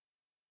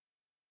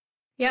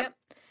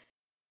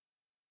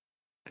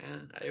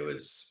 And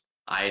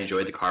I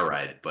enjoyed the car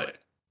ride, but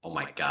oh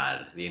my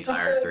god, the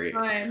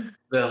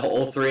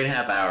whole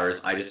 3.5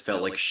 hours, I just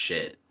felt like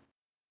shit.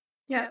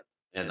 Yep.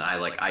 And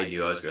I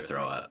knew I was gonna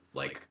throw up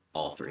like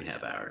all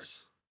 3.5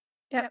 hours.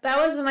 Yep, that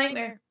was a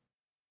nightmare.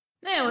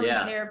 That was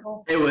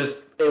terrible. It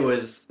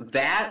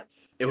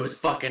was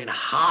fucking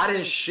hot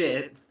as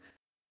shit.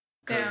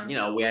 Because,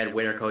 we had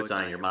winter coats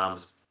on and your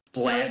mom's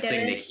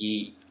blasting the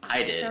heat.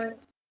 I did.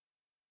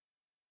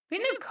 We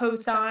didn't have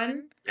coats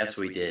on. Yes,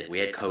 we did. We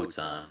had coats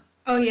on.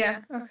 Oh,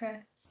 yeah. Okay.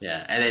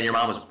 Yeah, and then your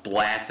mom was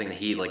blasting the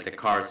heat like the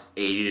car's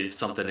 80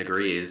 something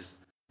degrees.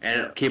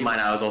 And keep in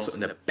mind, I was also in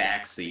the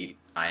back seat.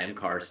 I am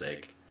car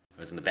sick. I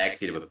was in the back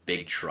seat of a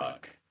big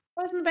truck.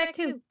 I was in the back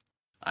too.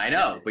 I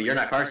know, but you're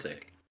not car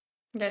sick.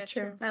 Yeah,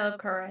 true. I love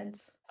car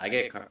rides. I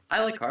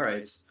like car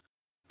rides,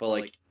 but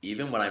like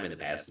even when I'm in the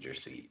passenger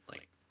seat,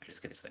 like I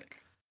just get sick.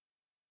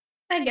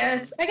 I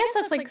guess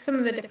that's like some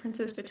of the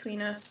differences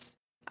between us.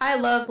 I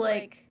love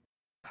like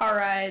car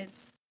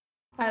rides.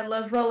 I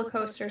love roller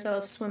coasters. I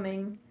love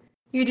swimming.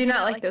 You do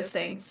not like those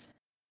things.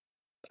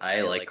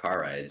 I like car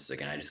rides.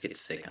 Again, I just get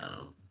sick on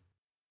them.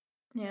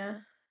 Yeah.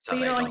 So But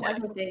you I don't like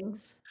other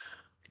things.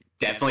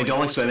 Definitely don't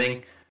like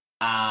swimming.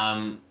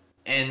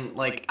 And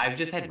like I've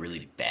just had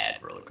really bad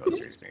roller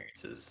coaster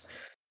experiences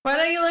Why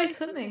don't you like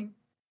swimming?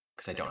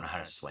 because I don't know how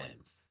to swim.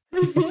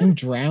 Fucking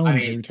drowns I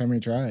mean- every time he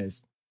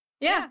tries.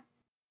 Yeah.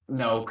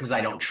 No, because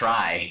I don't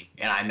try,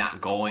 and I'm not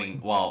going.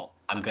 Well,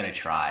 I'm gonna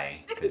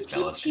try I can because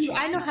Bella teach said you.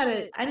 I know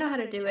how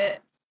to do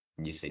it.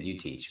 You said you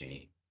teach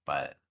me,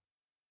 but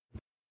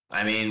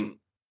I mean,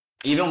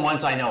 even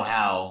once I know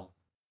how,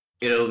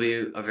 it'll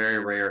be a very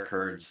rare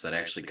occurrence that I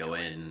actually go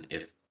in.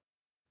 If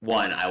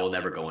one, I will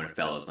never go in if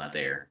Bella's not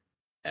there,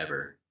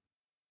 ever.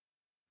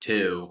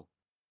 Two,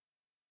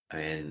 I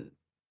mean,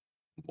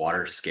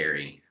 water's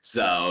scary,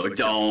 so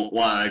don't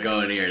want to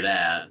go near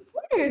that.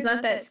 Water is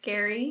not that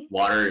scary.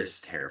 Water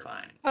is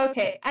terrifying.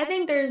 Okay, I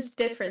think there's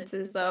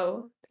differences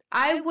though.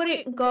 I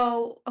wouldn't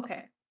go,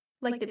 okay,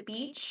 like the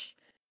beach.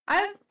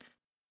 I've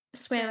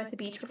swam at the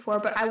beach before,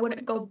 but I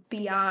wouldn't go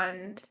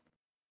beyond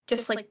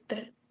just like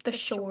the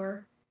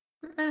shore.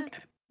 A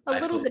I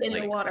little put, bit in the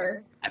like,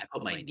 water. I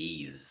put my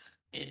knees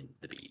in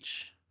the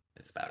beach.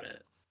 That's about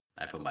it.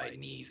 I put my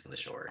knees in the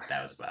shore.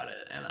 That was about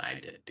it, and I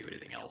didn't do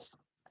anything else.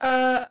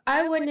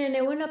 I went in,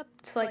 it went up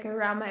to like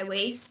around my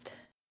waist.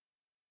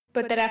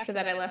 But then after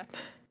that I left.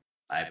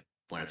 I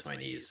went up to my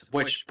knees,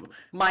 which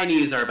my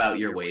knees are about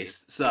your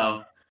waist.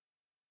 So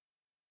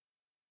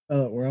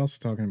We're also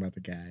talking about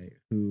the guy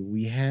who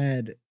we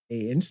had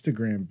a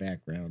Instagram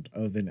background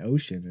of an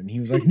ocean, and he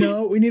was like,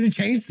 "No, we need to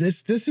change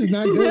this. This is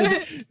not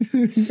good."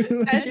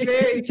 That's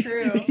very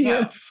true.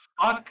 yeah,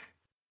 fuck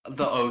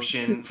the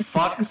ocean,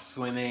 fuck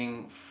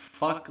swimming,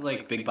 fuck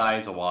like big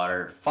bodies of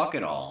water, fuck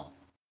it all.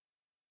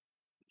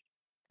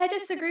 I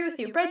disagree with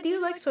you. Brett, do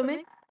you like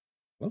swimming?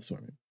 Love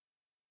swimming.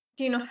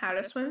 Do you know how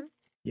to swim?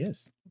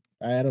 Yes,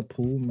 I had a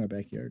pool in my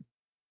backyard.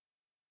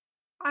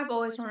 I've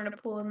always wanted a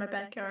pool in my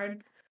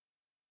backyard.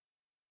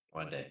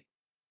 One day.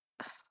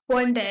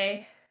 One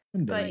day.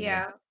 One day, But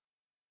yeah.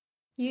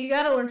 You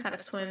gotta learn how to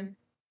swim.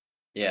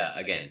 Yeah,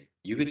 again,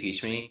 you could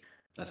teach me,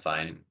 that's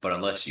fine. But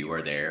unless you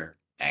are there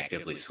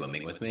actively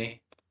swimming with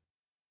me,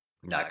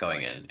 I'm not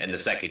going in. And the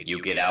second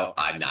you get out,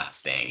 I'm not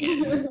staying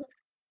in.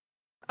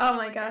 Oh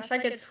my gosh, I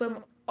could swim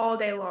all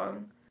day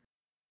long.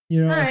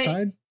 You know, All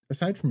right.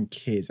 aside from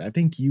kids, I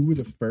think you were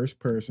the first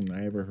person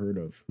I ever heard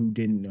of who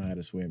didn't know how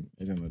to swim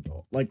as an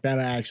adult, like that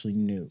I actually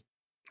knew.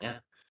 Yeah.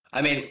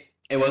 I mean,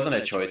 it wasn't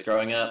a choice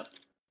growing up,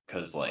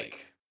 because, like,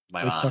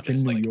 my It was mom fucking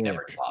just, New like, never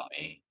York. taught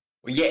me.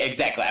 Well, yeah,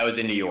 exactly. I was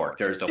in New York.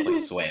 There's no place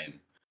to swim.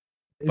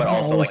 Isn't it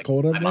also, always like,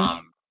 cold up my there?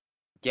 mom,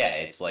 yeah,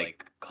 it's,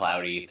 like,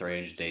 cloudy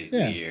 300 days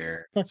Yeah, a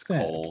year. fuck It's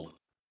that. cold.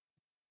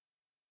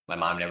 My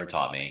mom never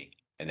taught me.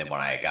 And then when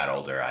I got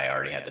older, I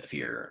already had the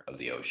fear of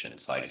the ocean,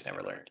 so I just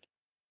never learned.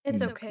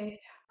 It's okay.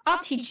 I'll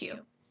teach you.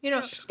 You know,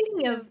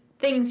 speaking of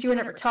things you were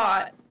never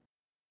taught,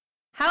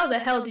 how the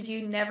hell did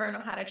you never know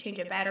how to change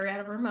a battery out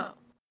of a remote?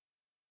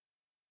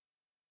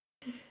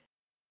 All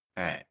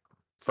right.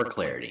 For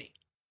clarity,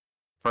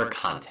 for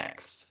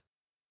context,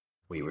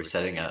 we were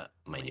setting up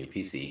my new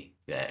PC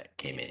that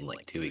came in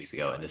like 2 weeks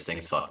ago, and this thing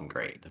is fucking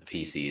great. The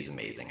PC is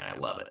amazing, and I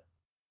love it.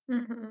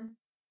 Mm-hmm.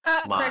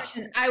 Ma.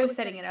 Correction, I was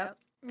setting it up.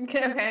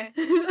 Okay.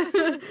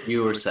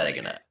 You were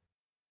setting it up.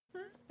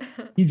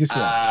 He just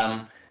watched.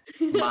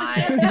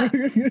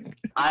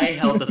 I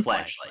held the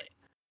flashlight.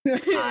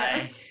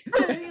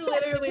 He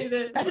literally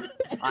did.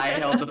 I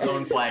held the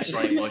phone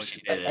flashlight while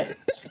she did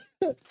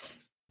it.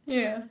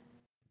 Yeah.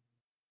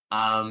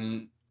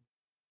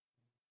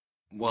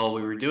 While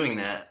we were doing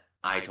that,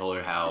 I told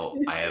her how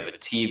I have a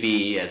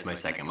TV as my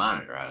second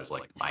monitor. I was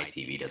like, my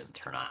TV doesn't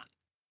turn on.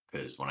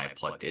 Because when I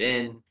plugged it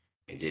in,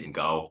 it didn't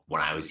go.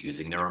 When I was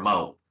using the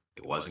remote,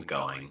 it wasn't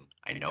going.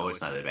 I know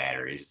it's not the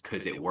batteries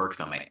because it works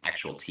on my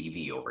actual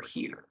TV over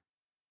here,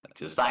 like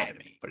to the side of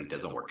me, but it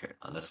doesn't work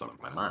on this one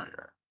for my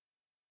monitor.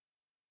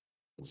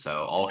 And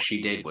so all she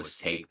did was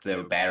take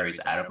the batteries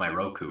out of my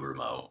Roku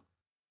remote,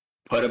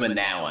 put them in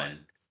that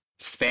one,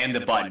 spam the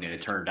button, and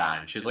it turned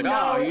on. She's like,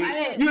 No, "Oh, you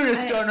I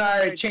just don't know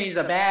how to change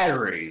the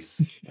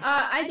batteries."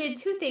 I did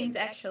two things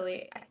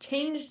actually. I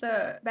changed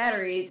the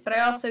batteries, but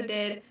I also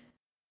did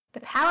the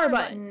power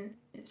button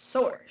and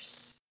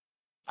source.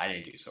 I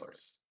didn't do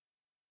source.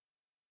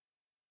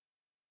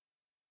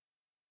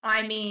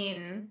 I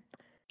mean,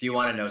 Do you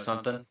want to know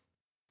something?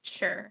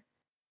 sure.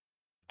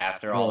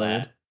 After all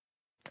Rolled.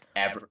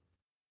 that,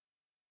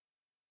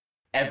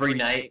 every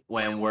night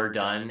when we're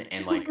done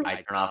and like I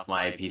turn off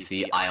my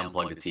PC, I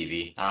unplug the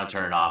TV. I don't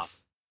turn it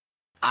off.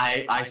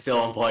 I still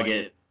unplug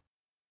it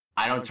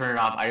I don't turn it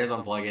off. I just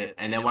unplug it,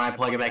 and then when I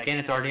plug it back in,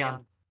 it's already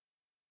on.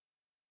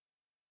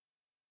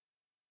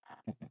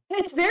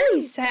 It's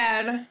very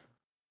sad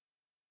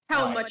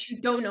how Why? much you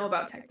don't know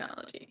about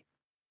technology.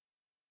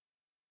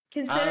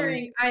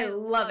 Considering I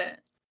love it.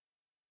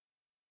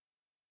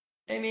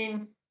 I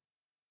mean,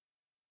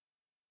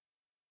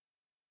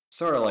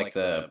 sort of like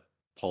the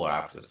polar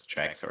opposites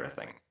track sort of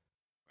thing,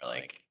 where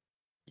like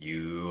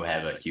you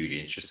have a huge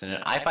interest in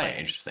it. I find it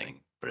interesting,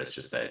 but it's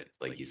just that,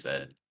 like you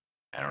said,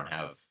 I don't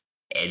have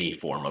any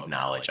form of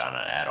knowledge on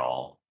it at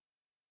all.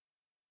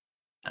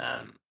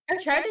 I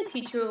tried to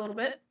teach you a little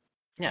bit.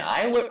 Yeah,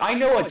 I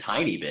know a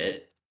tiny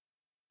bit,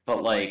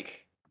 but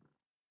like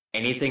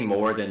anything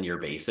more than your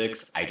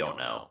basics, I don't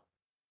know.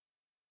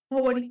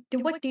 Well,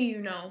 what do you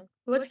know?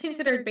 What's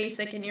considered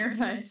basic in your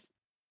eyes?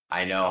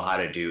 I know how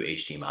to do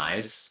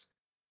HDMIs.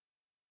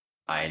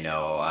 I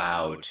know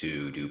how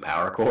to do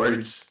power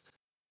cords.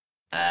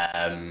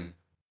 I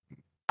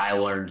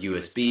learned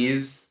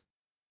USBs.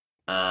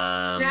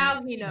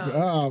 Now he knows.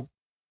 Oh,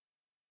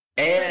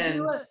 And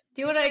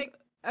Do you want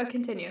to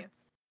continue?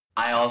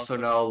 I also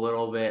know a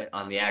little bit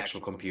on the actual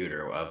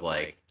computer of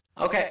like,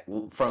 okay,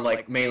 from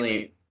like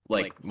mainly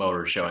like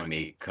motor showing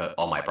me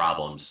all my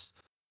problems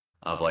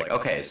of like,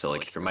 okay, so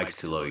like if your mic's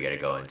too low, you got to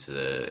go into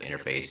the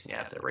interface and you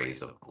have to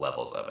raise the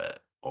levels of it,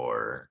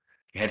 or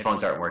your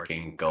headphones aren't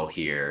working, go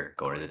here,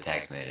 go to the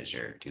text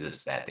manager, do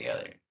this, that, the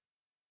other.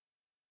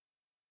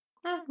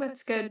 Oh,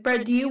 that's good.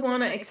 Brett, do you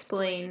want to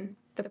explain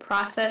the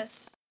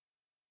process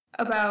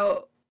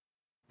about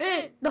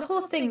the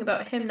whole thing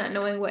about him not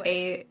knowing what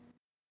a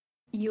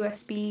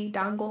USB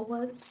dongle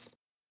was?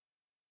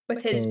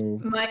 With his So-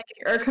 mic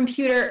or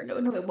computer. No,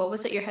 wait, what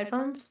was it? Your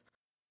headphones?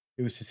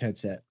 it was his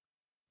headset.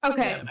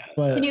 Okay. Yeah.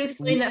 But Can you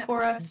explain that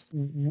for us?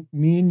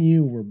 Me and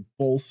you were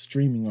both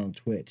streaming on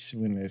Twitch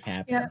when this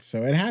happened, Yep.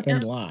 so it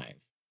happened Yep. live.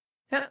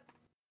 Yep.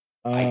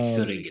 I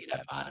still didn't get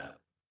that part up.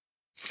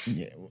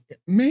 Yeah,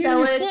 man,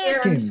 Bella you're is here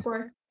slacking.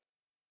 underscore.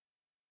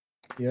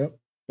 Yep,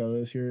 Bella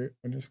is here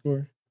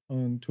underscore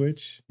on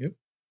Twitch. Yep.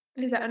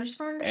 Is that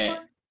underscore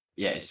underscore?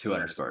 Yeah, it's 2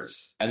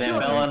 underscores, and then Two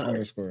Bella and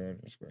underscore.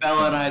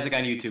 Bella and Isaac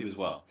on YouTube as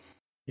well.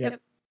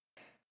 Yep.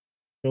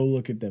 Go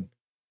look at them.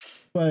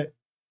 But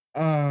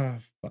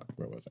fuck,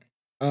 where was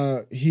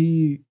I?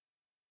 It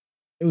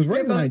was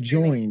right when I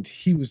joined,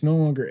 he was no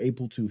longer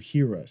able to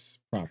hear us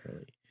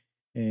properly.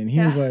 And he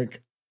was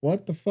like,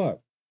 what the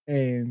fuck?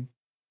 And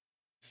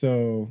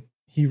so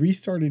he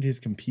restarted his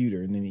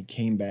computer and then he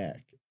came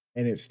back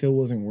and it still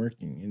wasn't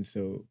working. And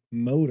so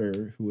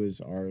Motor, who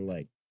is our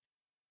like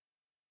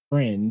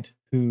friend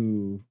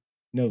who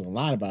knows a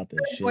lot about this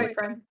shit.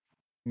 Boyfriend.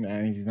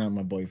 Nah, he's not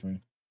my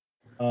boyfriend.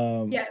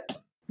 Yeah.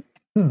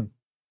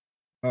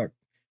 Fuck.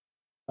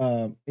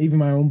 Even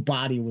my own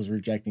body was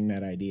rejecting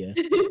that idea.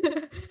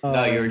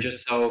 No, you were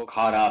just so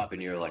caught up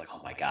and you're like,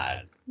 oh my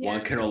god,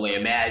 one can only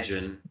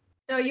imagine.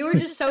 No, you were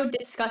just so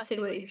disgusted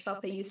with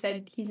yourself that you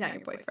said he's not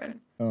your boyfriend.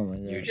 Oh my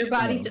god. Your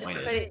body just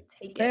couldn't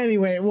take it.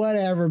 Anyway,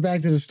 whatever.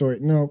 Back to the story.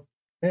 No.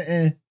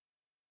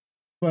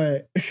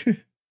 But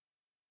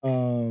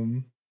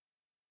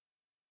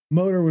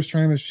Motor was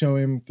trying to show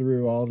him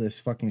through all this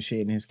fucking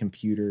shit in his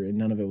computer and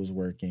none of it was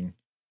working.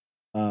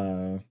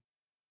 And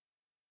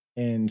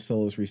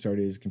Souless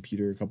restarted his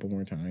computer a couple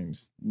more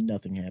times.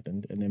 Nothing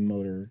happened. And then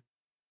Motor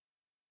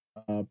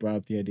brought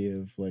up the idea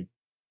of like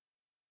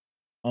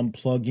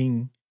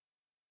unplugging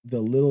the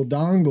little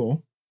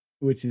dongle,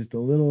 which is the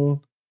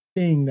little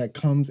thing that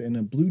comes in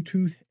a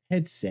Bluetooth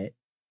headset,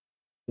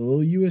 the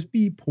little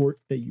USB port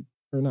that you,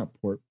 or not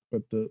port,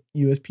 but the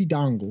USB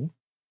dongle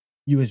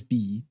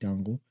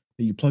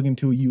that you plug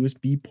into a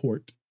USB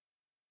port.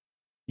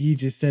 He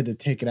just said to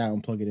take it out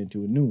and plug it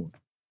into a new one.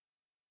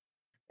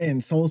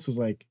 And Souless was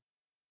like,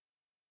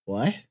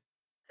 what?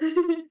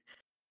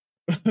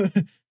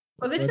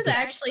 Well, this is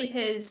actually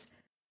his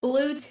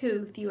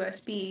Bluetooth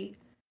USB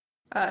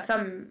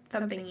thumb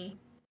thingy.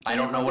 I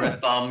don't know what a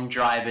thumb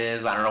drive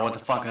is. I don't know what the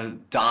fuck a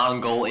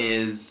dongle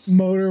is.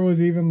 Motor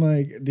was even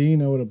like, do you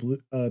know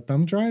what a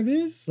thumb drive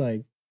is?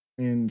 Like,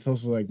 and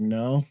Souless was like,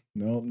 nope,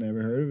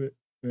 never heard of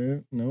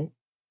it. Nope.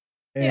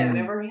 And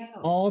never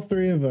have. all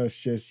three of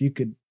us you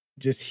could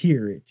just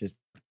hear it. Just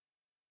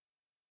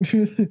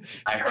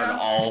I heard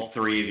all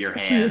 3 of your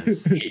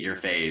hands hit your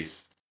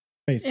face.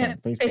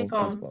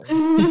 Baseball.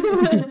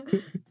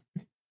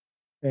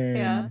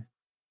 And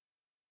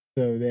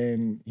so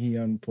then he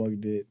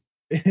unplugged it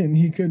and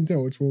he couldn't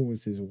tell which one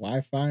was his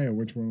Wi-Fi and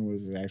which one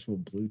was his actual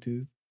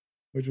Bluetooth,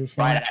 which was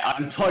fine. Right, I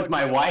unplugged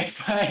my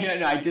Wi-Fi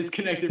and I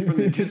disconnected from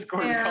the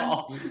Discord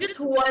call. He just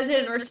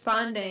wasn't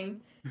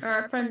responding.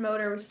 Our friend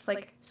Motor was just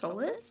like,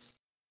 Souless?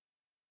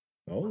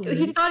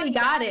 He thought he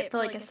got it for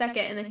like a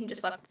second and then he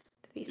just left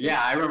the PC.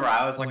 Yeah, I remember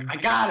I was like, I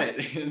got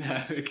it! And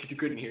I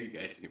couldn't hear you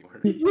guys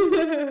anymore.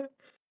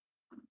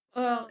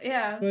 Well,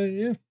 yeah. But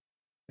yeah.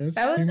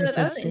 That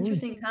was an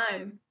interesting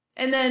time.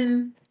 And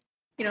then,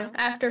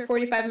 after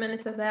 45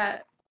 minutes of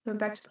that, we went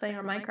back to playing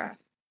our Minecraft.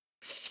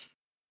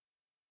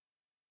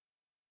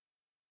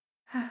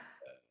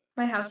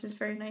 My house is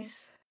very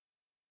nice.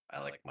 I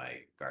like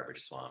my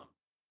garbage swamp.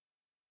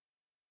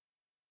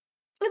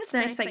 It's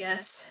nice, I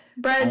guess.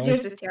 Brad's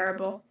yours is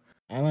terrible.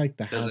 I like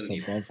the house Doesn't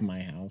need- above my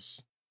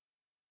house.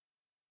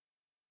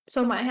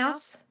 So my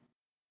house?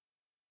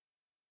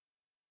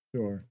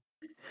 Sure.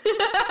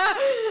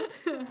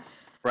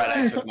 Brad,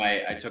 I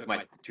took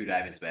my 2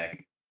 diamonds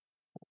back.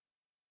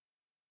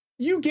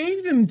 You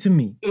gave them to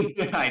me.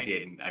 I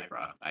didn't.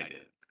 I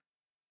did.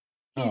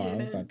 Oh, I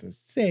was about to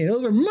say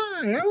those are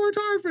mine. I worked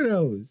hard for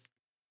those.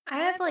 I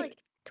have like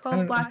I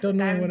 12 blocks don't of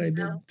know diamonds what I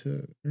now. did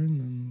to earn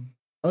them.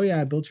 Oh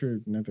yeah, I built your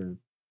nether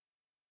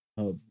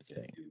hub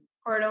thing.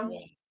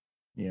 Portal.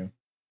 Yeah.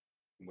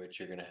 Which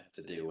you're gonna have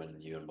to do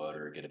when you and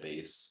Motor get a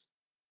base.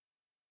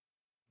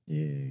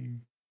 Yay.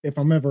 If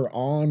I'm ever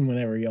on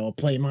whenever y'all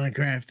play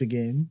Minecraft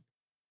again.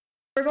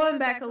 We're going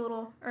back a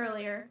little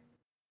earlier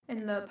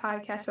in the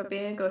podcast about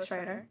being a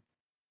ghostwriter.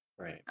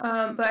 Right.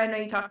 But I know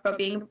you talked about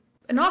being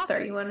an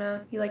author. You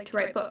like to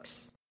write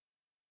books.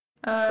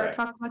 Correct.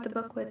 Talk about the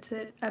book. What's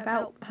it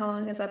about? How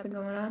long has that been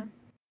going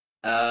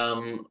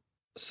on?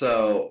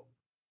 So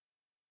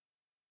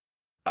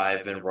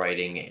I've been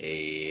writing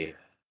a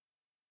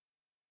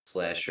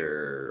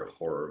slasher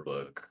horror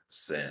book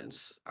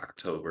since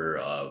October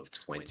of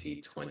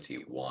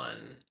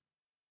 2021.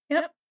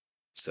 Yep.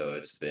 So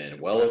it's been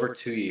well over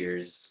 2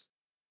 years.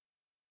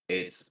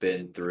 It's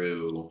been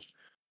through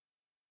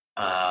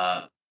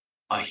a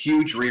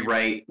huge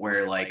rewrite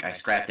where like I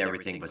scrapped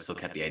everything but still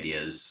kept the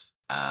ideas.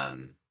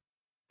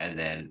 And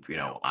then,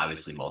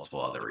 obviously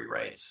multiple other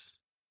rewrites.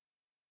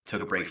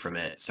 Took a break from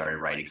it, started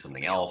writing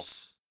something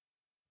else.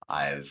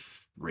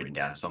 I've written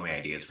down so many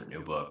ideas for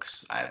new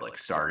books. I've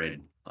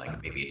started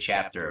maybe a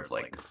chapter of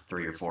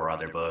 3 or 4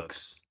 other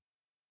books.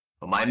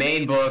 But my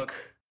main book,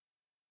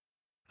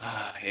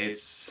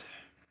 it's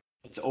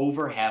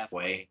over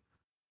halfway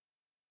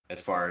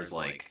as far as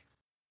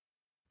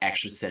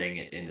actually setting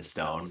it into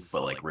stone.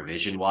 But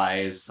revision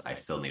wise, I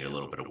still need a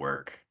little bit of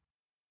work.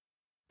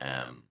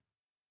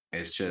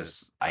 It's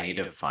just I need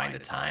to find the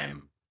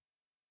time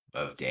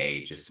of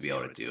day just to be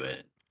able to do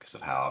it because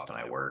of how often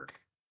I work.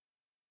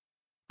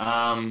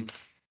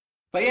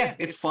 But yeah,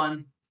 it's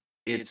fun.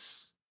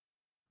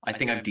 I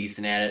think I'm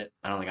decent at it.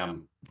 I don't think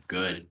I'm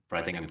good, but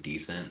I think I'm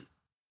decent.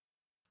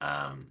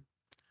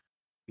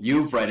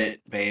 You've read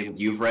it, babe.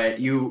 You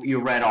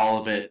read all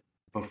of it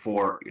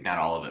before, not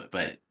all of it,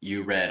 but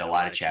you read a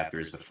lot of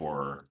chapters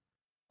before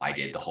I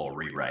did the whole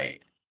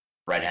rewrite.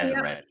 Brett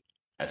hasn't read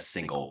a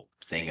single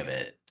thing of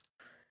it.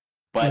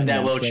 But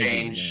that will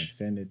change.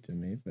 Send it to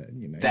me, but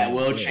that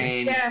will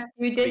change. Yeah,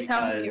 you did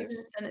tell me you were going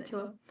to send it to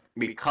him.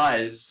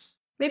 Because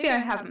maybe I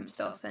have him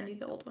still send you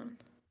the old one.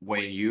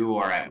 When you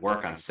are at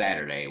work on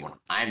Saturday, when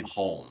I'm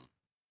home,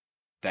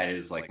 that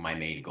is my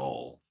main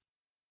goal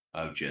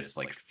of just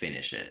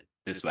finish it.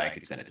 This way I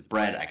could send it to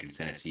Brett, I can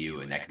send it to you,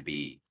 and that could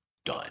be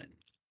done.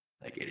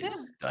 It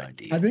is done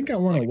deal. I think I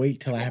want to wait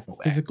till I have a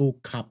physical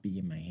copy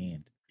in my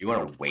hand. You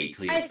want to wait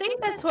till you I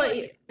think that's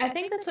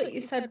what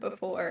you said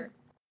before.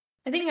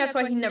 I think that's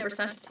why he never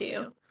sent it to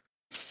you.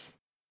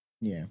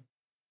 Yeah.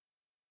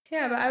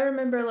 Yeah, but I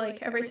remember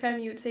every time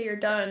you would say you're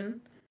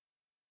done,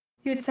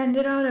 you would send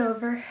it on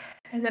over,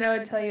 and then I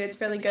would tell you it's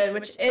really good,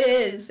 which it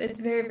is. It's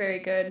very, very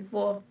good.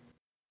 Well,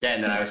 yeah,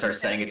 and then I would start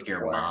sending it to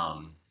your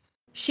mom.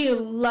 She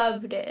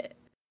loved it.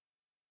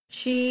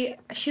 She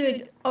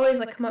would always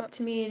come up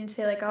to me and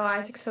say "Oh,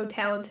 Isaac's so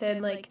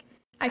talented.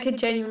 I could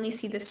genuinely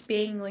see this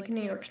being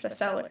New York's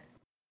bestseller."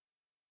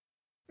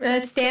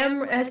 That's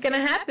gonna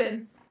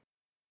happen.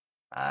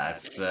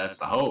 That's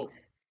the hope.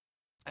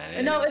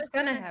 No, it's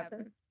gonna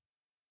happen.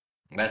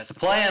 That's the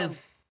plan.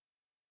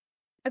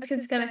 That's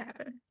because it's gonna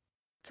happen.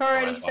 It's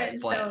already set in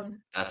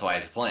stone. That's why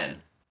it's a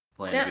plan.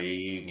 Plan to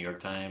be New York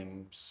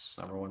Times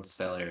 #1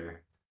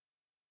 seller.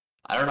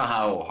 I don't know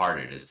how hard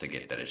it is to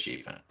get that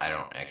achievement. I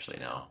don't actually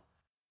know.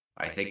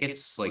 I think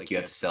it's you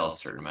have to sell a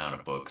certain amount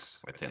of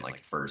books within the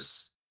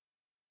first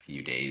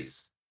few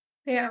days.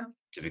 Yeah.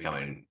 To become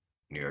a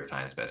New York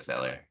Times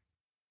bestseller.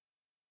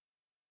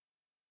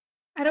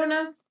 I don't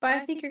know, but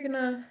I think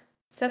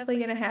it's definitely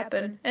gonna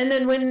happen. And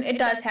then when it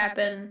does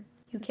happen,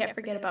 you can't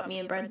forget about me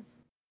and Brent.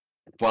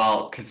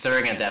 Well,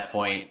 considering at that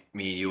point,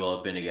 me and you will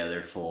have been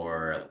together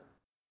for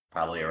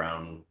probably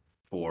around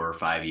 4 or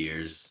 5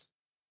 years.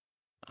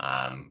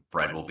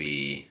 Brett will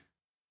be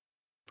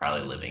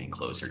probably living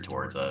closer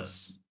towards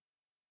us.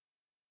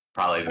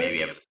 Probably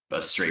maybe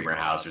a streamer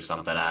house or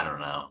something. I don't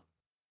know.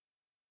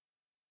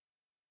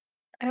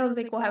 I don't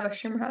think we'll have a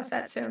streamer house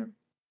that soon.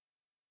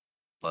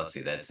 Let's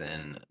see. That's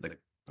the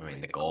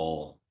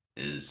goal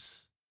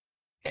is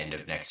end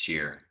of next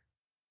year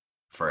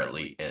for at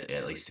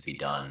least to be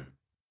done.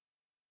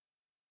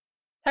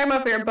 Talking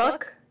about for your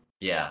book?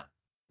 Yeah.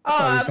 Oh,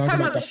 I was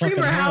talking about the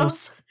streamer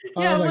house.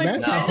 I was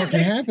that's not fucking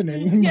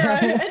happening. Yeah,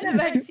 end of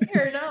next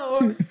year,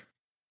 no.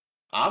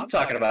 I'm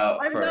talking about.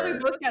 I know we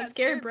both got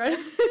scared, Brett.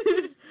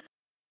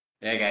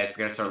 Yeah, guys,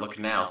 we gotta start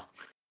looking now.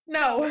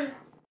 No.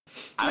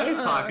 I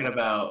was talking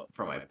about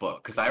for my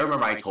book because I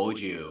remember I told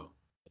you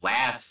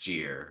last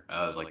year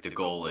I was the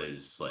goal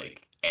is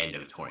end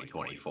of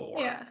 2024.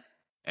 Yeah.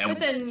 And but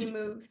then you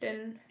moved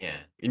and. Yeah,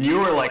 and you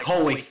were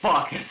holy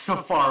fuck, it's so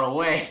far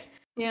away.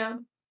 Yeah.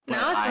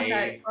 Now it's not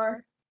that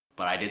far.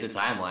 But I did the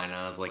timeline, and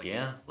I was like,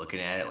 yeah, looking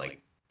at it,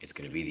 like, it's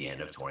going to be the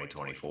end of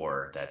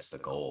 2024. That's the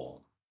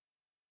goal.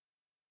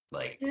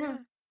 Like, Yeah.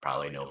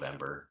 probably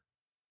November.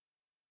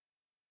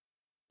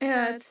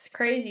 Yeah, it's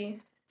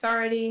crazy. It's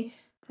already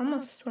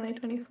almost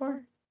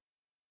 2024.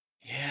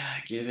 Yeah,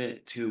 give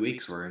it 2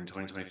 weeks. We're in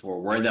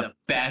 2024. We're in the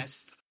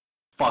best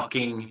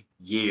fucking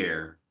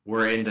year.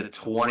 We're in the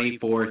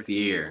 24th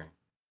year.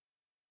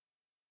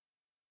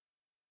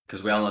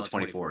 Because we all know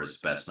 24 is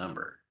the best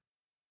number.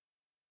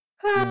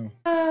 No.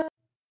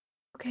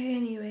 Okay,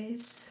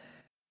 anyways.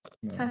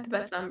 It's No. not the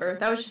best number.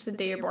 That was just the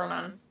day you're born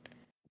on.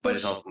 But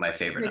it's also my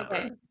favorite Great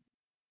number. day.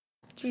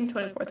 June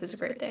 24th is a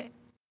great day.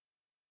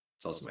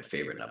 It's also my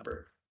favorite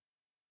number.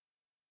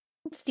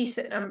 It's a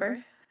decent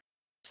number.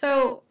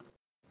 So,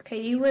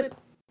 okay, you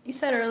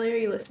said earlier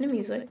you listen to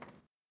music.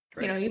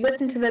 Right. You know, you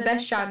listen to the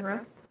best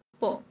genre.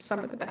 Well, some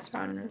of the best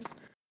genres.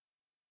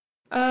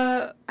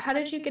 How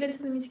did you get into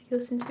the music you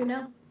listen to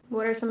now?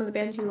 What are some of the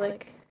bands you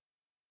like?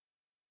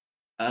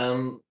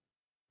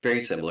 Very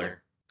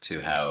similar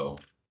to how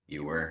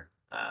you were.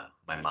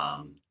 My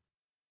mom,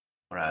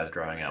 when I was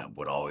growing up,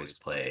 would always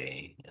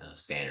play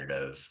standard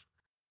of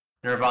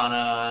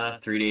Nirvana,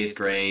 3 Days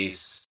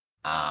Grace,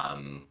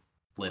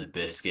 Limp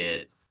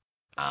Bizkit,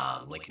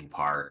 Linkin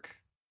Park,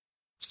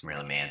 some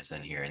Marilyn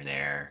Manson here and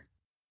there.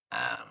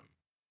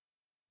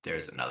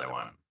 There's another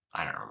one.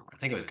 I don't remember. I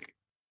think it was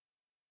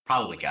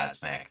probably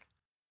Godsmack.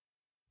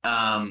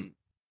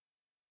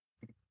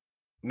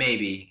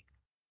 Maybe.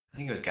 I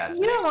think it was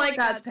Godsmack. You don't like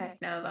Godsmack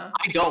now, though.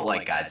 I don't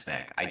like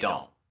Godsmack. I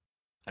don't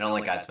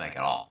like Godsmack at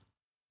all.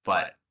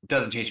 But it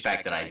doesn't change the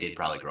fact that I did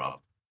probably grow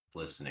up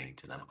listening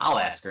to them. I'll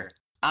ask her.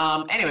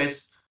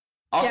 Anyways,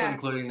 also Yeah.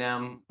 including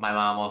them, my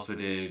mom also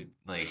did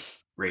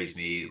raise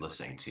me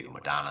listening to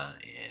Madonna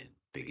and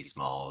Biggie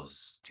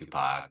Smalls,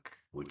 Tupac,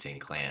 Wu-Tang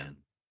Clan,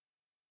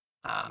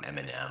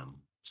 Eminem.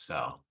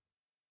 So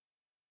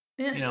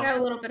Yeah, you know. got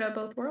a little bit of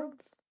both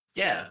worlds.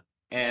 yeah,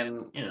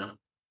 and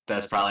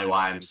that's probably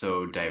why I'm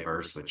so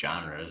diverse with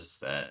genres.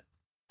 That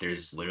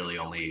there's literally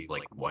only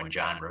one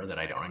genre that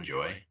I don't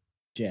enjoy.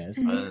 Jazz.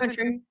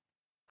 Country.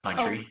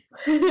 Country.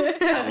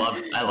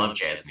 Oh. I love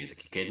jazz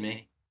music. You kidding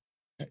me?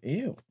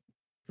 Ew.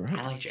 Gross.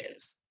 I like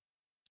jazz.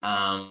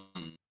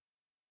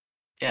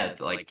 Yeah,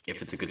 it's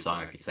if it's a good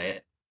song, I could say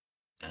it.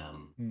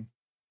 And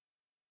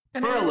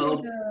For a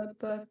little. The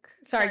book.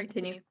 Sorry,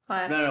 continue.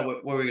 No.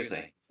 What were we gonna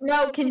say?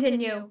 No,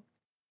 continue.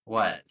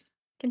 What?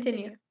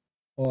 Continue.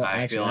 Well,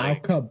 I actually, feel I'll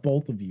like- cut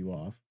both of you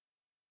off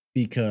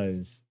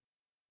because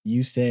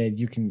you said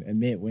you can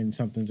admit when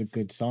something's a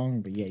good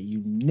song, but yet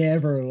you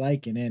never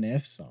like an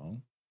NF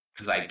song.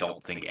 Because I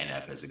don't think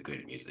NF is a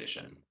good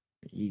musician.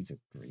 He's a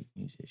great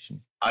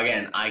musician.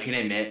 Again, I can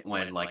admit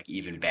when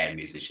even bad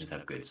musicians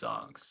have good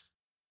songs.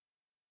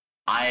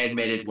 I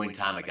admitted when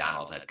Tom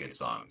McDonald had good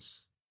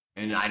songs.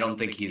 And I don't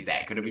think he's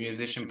that good of a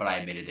musician, but I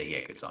admitted that he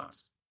had good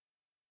songs.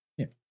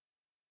 Yeah.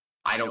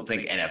 I don't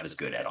think NF is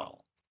good at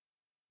all.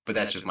 But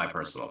that's just my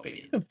personal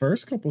opinion. The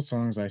first couple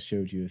songs I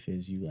showed you of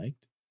his, you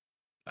liked.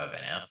 Of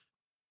NF.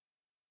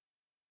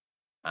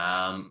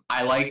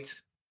 I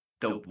liked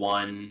the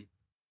one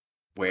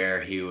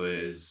where he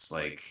was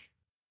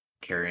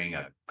carrying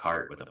a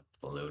cart with a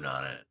balloon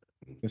on it.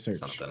 The Search.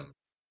 Something.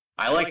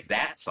 I like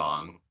that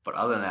song, but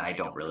other than that, I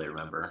don't really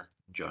remember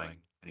enjoying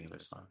any other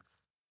songs.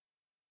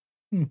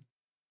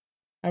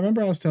 I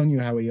remember I was telling you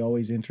how he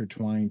always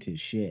intertwined his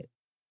shit,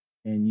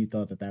 and you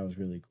thought that was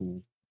really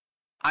cool.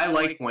 I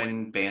like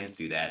when bands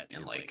do that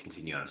and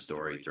continue on a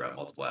story throughout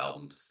multiple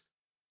albums.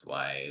 That's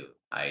why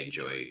I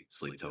enjoy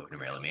Sleep Token and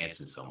Marilyn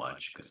Manson so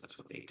much, because that's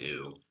what they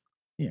do.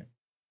 Yeah.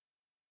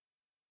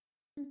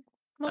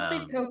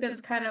 Mostly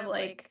Token's kind of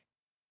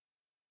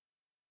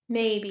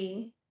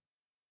maybe.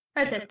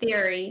 That's a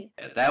theory.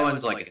 Yeah, that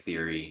one's a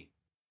theory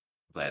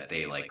that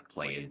they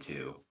play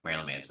into.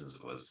 Marilyn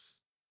Manson's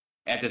was,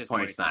 at this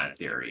point, it's not a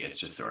theory. It's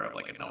just sort of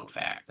a known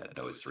fact that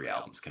those 3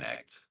 albums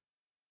connect.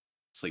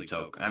 Sleep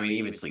Token. I mean,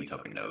 even Sleep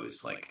Token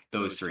knows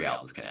those 3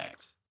 albums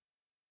connect.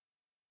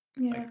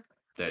 Yeah.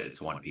 That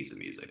it's one piece of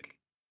music.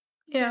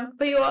 Yeah,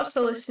 but you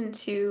also listen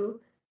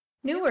to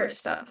newer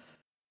stuff.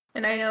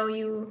 And I know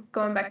you,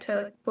 going back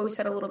to what we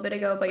said a little bit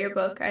ago about your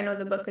book, I know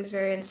the book is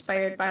very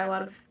inspired by a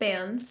lot of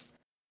bands.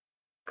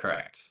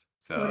 Correct.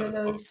 So What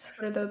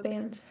are those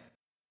bands?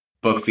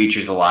 Book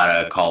features a lot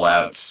of call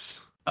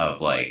outs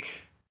of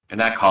and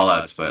not call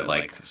outs, but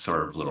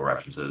sort of little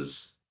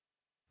references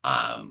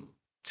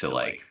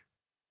to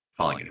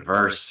Falling in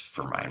Reverse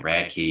from Ryan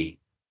Radke,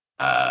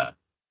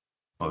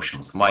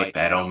 Motionless in White,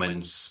 Bad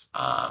Omens,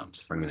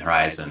 Bring Me the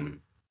Horizon.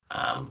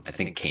 I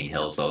think Cane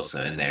Hill's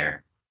also in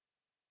there.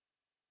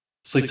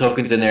 Sleep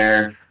Token's in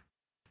there.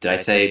 Did I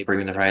say Bring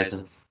Me the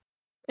Horizon?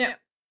 Yeah.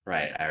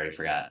 Right, I already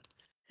forgot.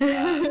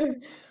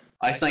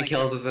 Ice Nine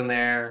Kills is in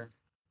there.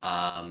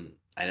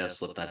 I know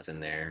Slipknot's in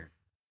there.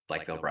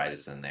 Black Veil Bride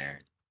is in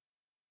there.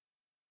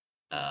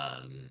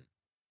 I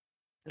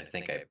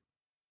think I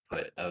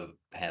put a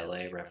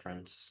Pele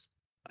reference.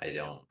 I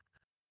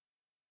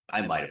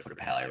might have put a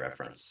Pele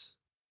reference.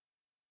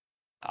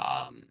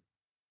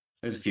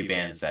 There's a few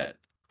bands that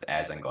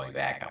as I'm going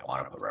back, I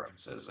want to put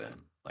references in.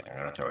 Like I'm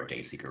gonna throw a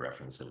Dayseeker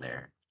reference in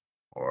there,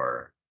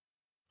 or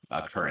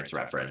a Currents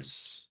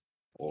reference,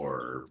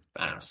 or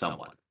I don't know,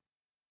 someone.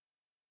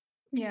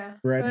 Yeah.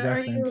 Bread But are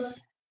you?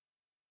 reference.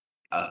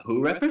 A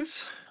who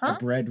reference? Huh? A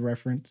bread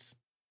reference.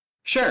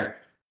 Sure.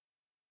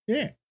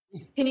 Yeah.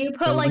 Can you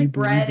put The like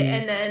bread Weeble.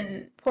 and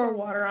then pour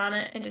water on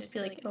it and just be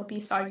like it'll be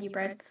soggy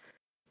bread?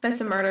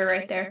 That's a murder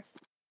right there.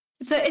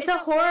 It's a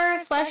horror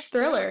 /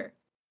 thriller.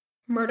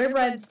 Murder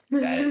bread.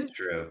 That is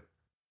true.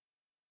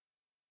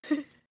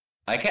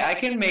 I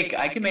can make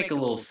a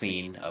little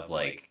scene of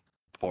like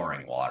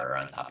pouring water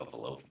on top of a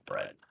loaf of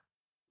bread.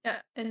 Yeah,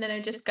 and then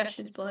it just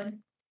gushes blood.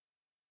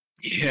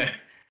 Yeah.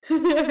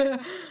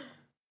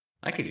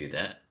 I could do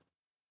that.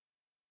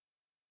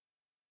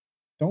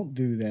 Don't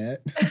do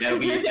that.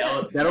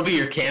 That'll be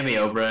your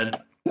cameo,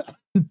 Brad.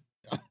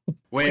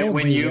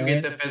 When you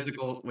get the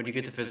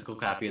physical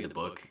copy of the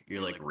book,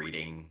 you're like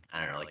reading,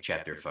 I don't know, like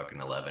chapter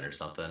fucking 11 or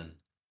something,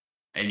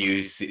 and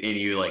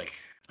you like,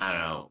 I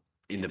don't know,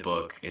 in the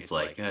book it's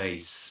like he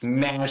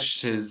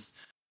smashed his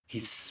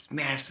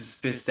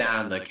fist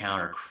down on the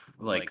counter,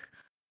 like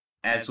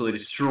absolutely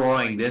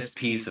destroying this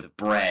piece of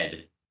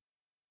bread.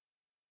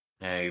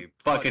 And he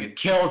fucking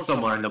killed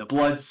someone, and the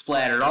blood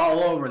splattered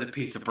all over the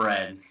piece of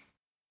bread.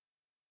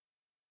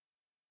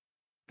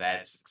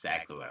 That's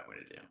exactly what I'm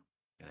gonna do.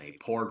 And they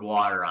poured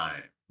water on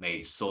it,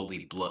 made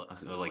solely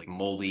like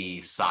moldy,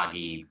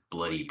 soggy,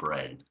 bloody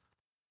bread.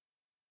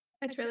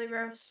 That's really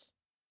gross.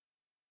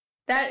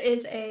 That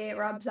is a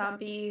Rob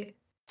Zombie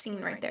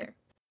scene right there.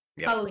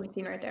 Yep. Halloween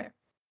scene right there.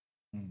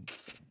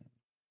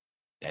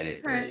 That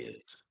it Alright. really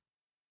is.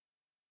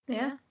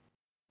 Yeah.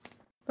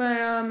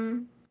 But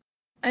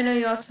I know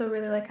you also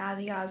really like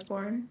Ozzy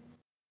Osbourne.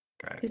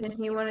 Correct. Isn't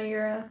he one of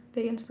your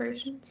big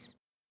inspirations?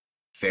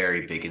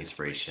 Very big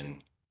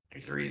inspiration.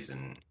 There's a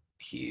reason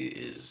he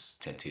is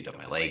tattooed on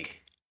my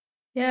leg.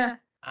 Yeah.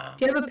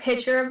 Do you have a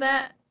picture of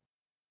that?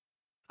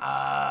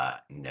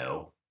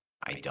 No,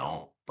 I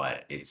don't.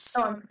 But it's.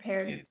 Oh, I'm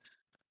prepared.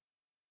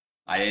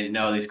 I didn't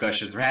know these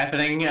questions were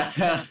happening.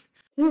 It's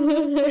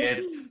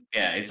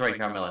right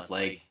here on my left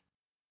leg.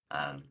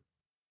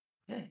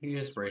 Huge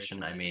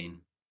inspiration. I mean,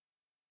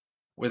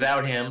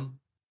 without him,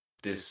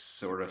 this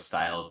sort of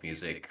style of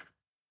music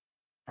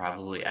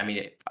probably. I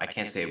mean, I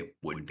can't say it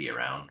wouldn't be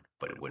around,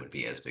 but it wouldn't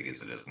be as big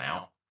as it is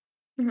now.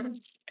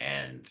 Mhm.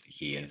 And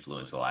he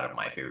influenced a lot of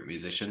my favorite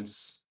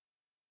musicians,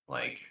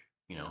 like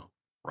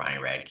Ronnie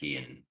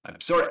Radke, and I'm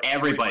sort of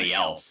everybody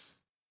else.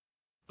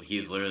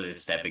 He's literally a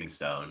stepping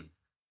stone.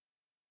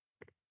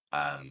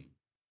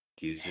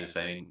 He's just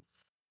saying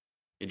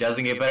it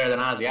doesn't get better than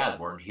Ozzy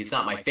Osbourne. He's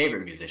not my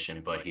favorite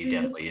musician, but he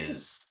definitely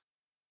is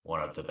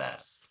one of the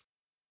best.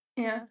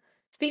 Yeah.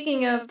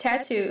 Speaking of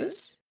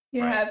tattoos,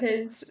 you Right. have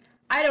his.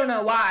 I don't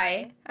know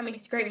why. I mean,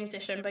 he's a great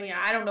musician, but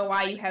yeah, I don't know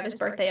why you have his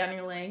birthday on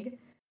your leg.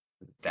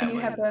 That You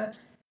was have a.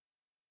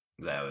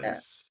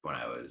 when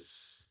I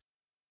was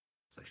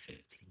like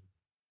 15.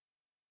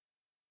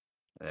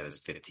 That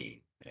was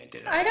 15. I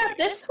did it. I got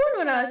this one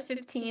when I was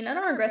 15. I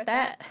don't regret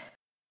that.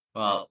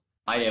 Well,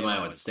 I did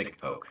mine with a stick and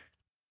poke,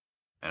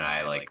 and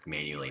I like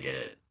manually did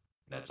it.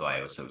 That's why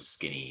I was so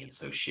skinny and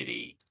so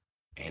shitty,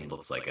 and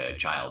looked like a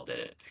child did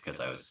it because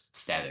I was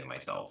stabbing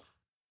myself.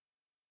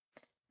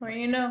 Well,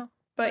 you know.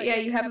 But yeah,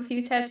 you have a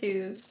few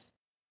tattoos.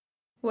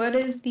 What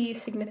is the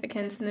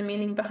significance and the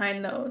meaning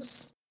behind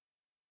those?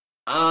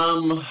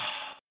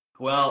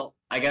 Well,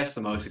 I guess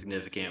the most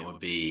significant would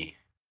be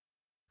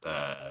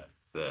the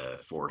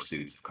 4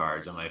 suits of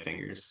cards on my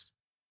fingers.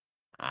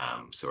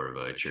 Sort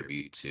of a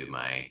tribute to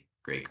my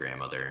great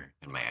grandmother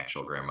and my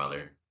actual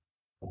grandmother,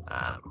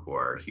 who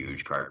are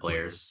huge card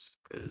players.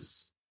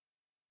 Because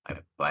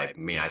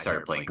I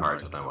started playing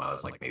cards with them when I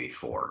was like maybe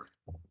 4,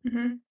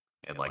 Mm-hmm.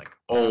 and like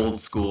old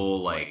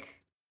school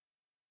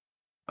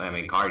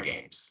card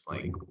games.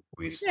 Like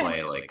we used to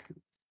play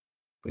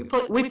we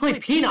play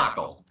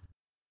Pinochle.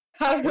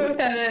 I don't know what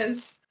that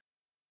is.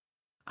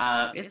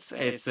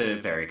 It's a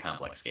very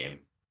complex game.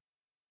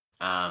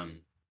 And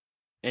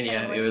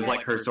yeah, like it was that.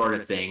 like her sort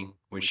of thing.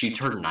 When she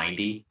turned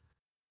 90,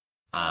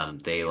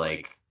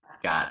 they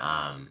got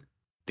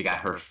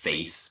her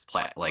face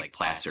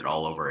plastered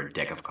all over a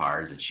deck of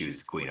cards, and she was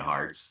the Queen of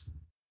Hearts.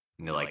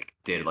 And they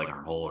did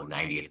her whole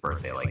 90th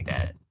birthday like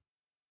that.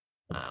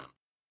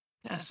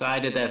 Yeah, so I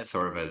did that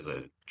sort of as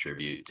a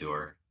tribute to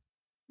her.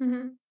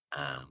 Mm-hmm.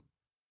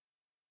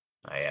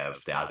 I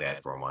have the Ozzy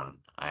Osbourne one.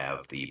 I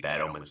have the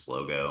Bad Omens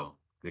logo,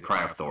 the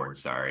Crown of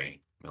Thorns,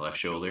 sorry, my left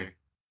shoulder.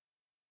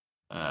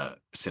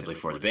 Simply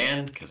for the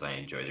band, because I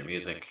enjoy their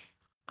music.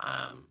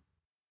 And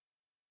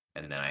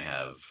then I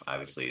have,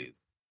 obviously,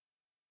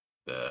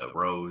 the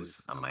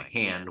rose on my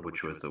hand,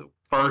 which was the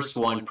first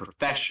one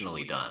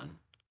professionally done.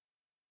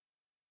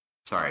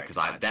 Sorry, because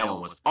that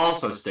one was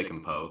also stick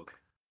and poke,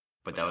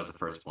 but that was the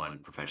first one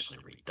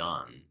professionally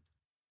redone.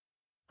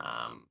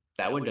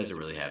 That one doesn't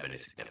really have any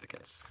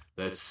significance.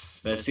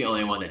 That's the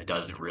only one that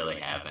doesn't really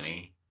have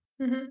any.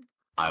 Mm-hmm.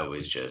 I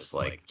was just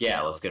like,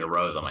 yeah, let's get a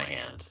rose on my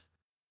hand.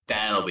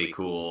 That'll be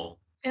cool.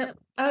 Yep.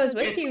 I was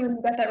with you when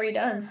you got that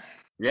redone.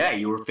 Yeah,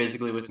 you were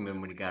physically with me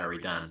when you got it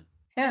redone.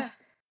 Yeah.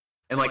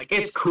 And, like,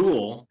 it's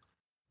cool.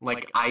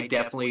 Like, I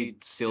definitely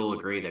still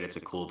agree that it's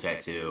a cool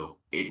tattoo.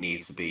 It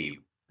needs to be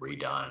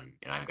redone,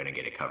 and I'm gonna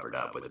get it covered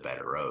up with a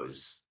better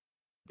rose.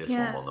 This one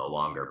Yeah. will no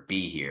longer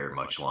be here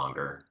much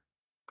longer,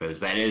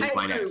 because that is I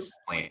my approve. next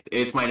plan.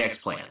 It's my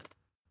next plan.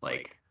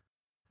 Like,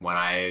 when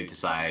I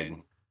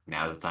decide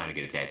now's the time to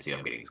get a tattoo,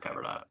 I'm getting this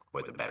covered up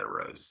with a better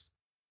rose.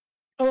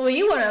 Well,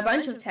 you want a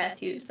bunch of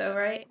tattoos, though,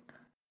 right?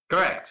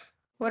 Correct.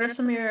 What are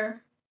some of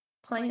your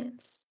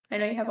plans? I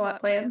know you have a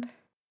lot planned.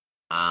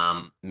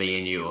 Me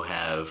and you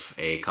have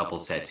a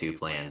couple's tattoo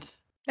planned.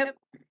 Yep.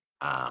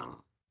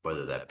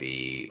 Whether that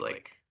be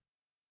like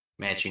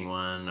matching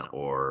one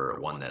or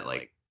one that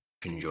like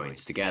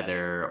conjoins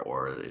together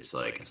or it's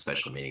like a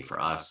special meeting for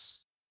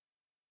us.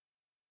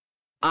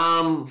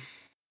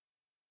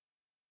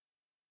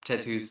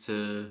 Tattoos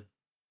to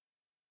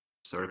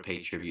sort of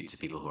pay tribute to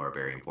people who are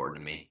very important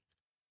to me.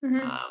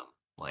 Mm-hmm.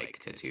 Like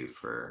tattoo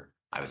for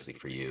obviously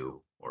for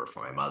you or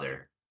for my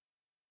mother,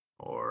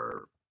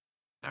 or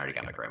I already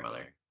got my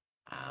grandmother.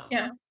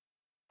 Yeah.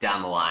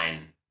 Down the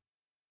line,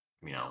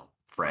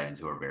 friends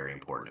who are very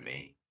important to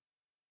me.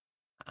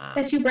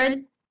 Tattoo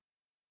bread.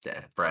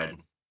 Yeah, bread.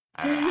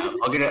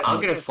 I'll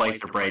get a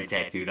slice of bread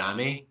tattooed on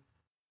me.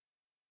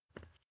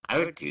 I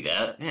would do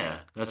that. Yeah,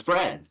 that's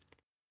bread.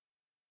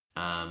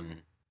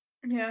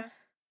 Yeah.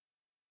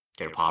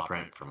 Get a paw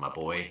print from my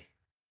boy.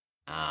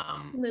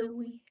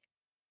 Louis.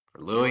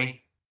 For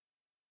Louis.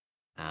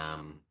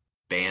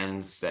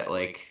 Bands that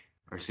like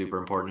are super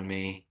important to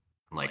me.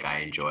 Like I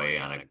enjoy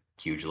on a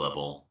huge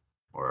level,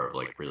 or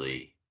like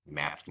really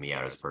mapped me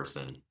out as a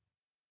person.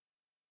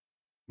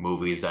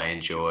 Movies I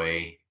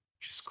enjoy,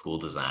 just cool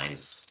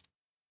designs.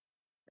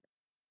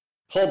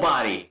 Whole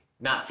body,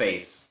 not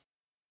face.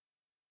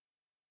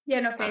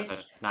 Yeah, no Not,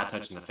 face. not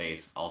touching the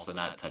face. Also,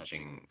 not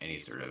touching any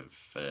sort of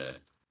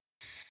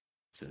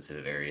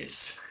sensitive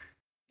areas.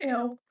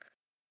 Ew.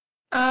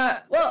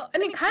 Well, I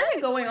mean, kind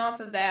of going off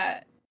of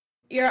that,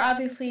 you're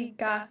obviously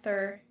goth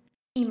or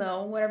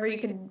emo, whatever you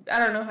could. I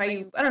don't know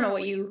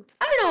what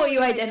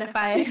you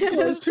identify.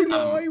 Because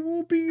tonight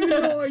will be the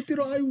night that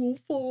I will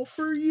fall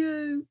for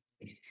you.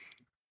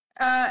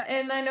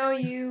 And I know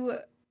you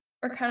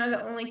are kind of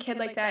the only kid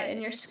like that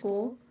in your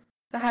school.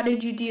 So how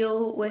did you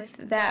deal with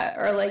that,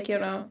 or like,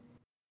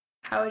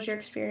 how was your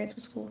experience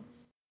with school?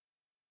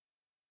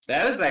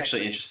 That was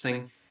actually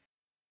interesting.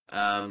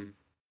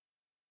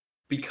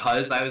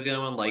 Because I was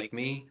gonna like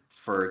me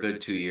for a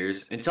good 2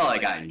 years until I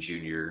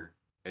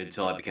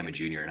became a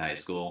junior in high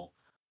school,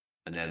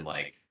 and then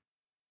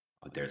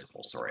there's a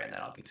whole story on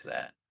that. I'll get to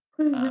that.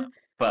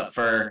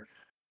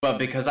 But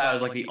because I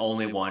was like the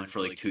only one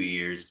for like 2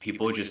 years,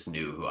 people just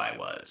knew who I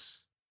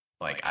was.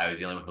 Like I was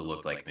the only one who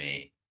looked like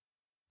me.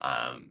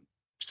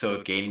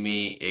 So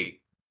it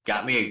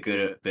got me a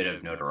good bit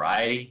of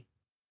notoriety.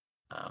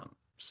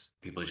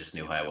 People just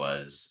knew who I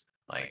was.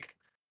 Like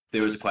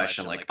there was a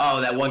question like,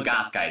 "Oh, that one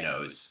goth guy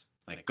knows.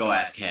 Like, go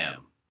ask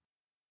him."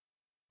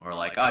 Or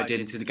like, "Oh, I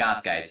didn't see the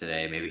goth guy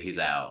today. Maybe he's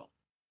out."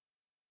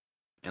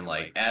 And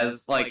like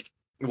as like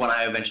when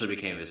I eventually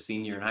became a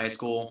senior in high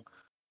school,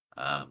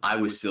 I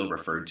was still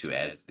referred to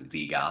as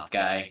the goth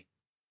guy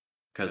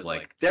because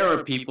like there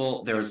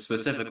was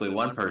specifically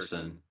one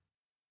person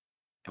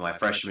in my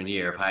freshman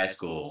year of high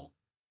school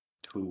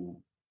who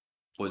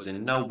was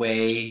in no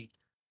way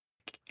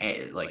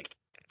like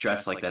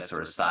dressed like that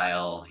sort of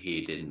style.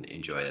 He didn't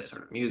enjoy that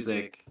sort of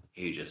music.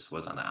 He just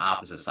was on the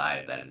opposite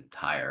side of that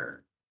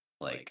entire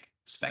like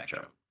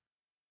spectrum.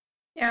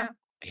 Yeah.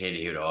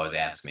 He would always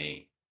ask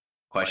me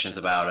questions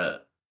about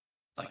it,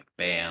 like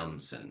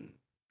bands and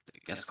I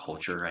guess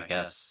culture, I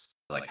guess,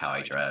 like how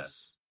I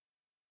dress.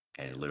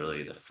 And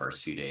literally the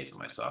first few days of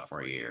my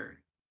sophomore year,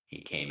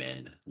 he came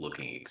in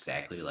looking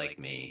exactly like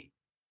me,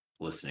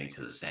 listening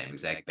to the same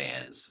exact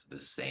bands, the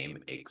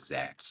same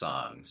exact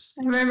songs.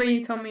 I remember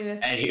you told me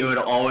this. And he would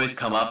always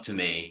come up to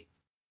me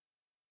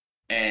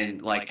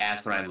and like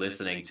ask what I'm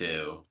listening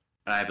to.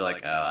 And I'd be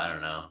like, "Oh, I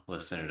don't know,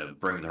 listening to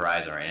Bring Me the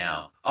Horizon right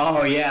now."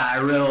 "Oh yeah, I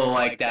really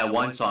like that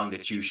one song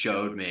that you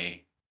showed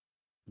me.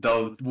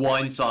 The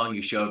one song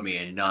you showed me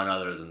and none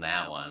other than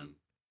that one."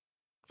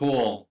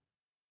 Cool.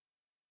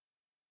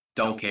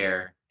 Don't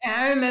care.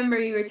 I remember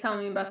you were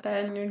telling me about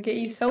that, and it would get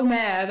you so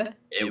mad.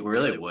 It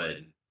really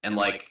would. And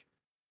like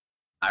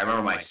I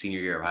remember my senior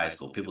year of high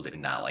school, people did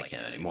not like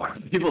him anymore.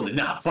 People did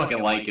not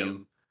fucking like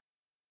him.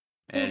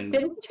 And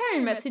Didn't he try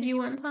and message you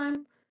one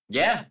time?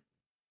 yeah,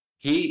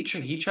 he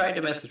tried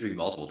to message me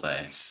multiple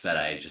times that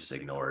I just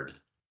ignored,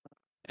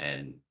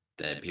 and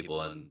then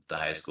people in the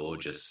high school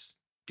just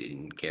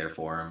didn't care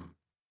for him,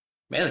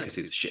 mainly because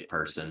he's a shit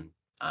person.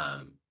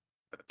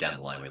 Down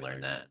the line we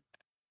learned that,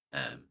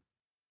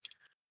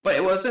 but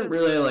it wasn't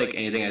really like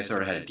anything I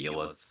sort of had to deal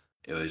with.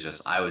 It was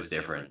just I was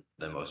different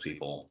than most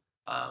people.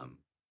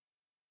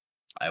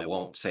 I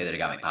won't say that it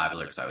got me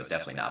popular because I was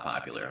definitely not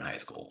popular in high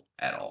school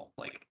at all.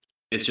 Like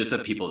it's just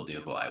that people knew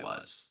who I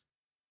was.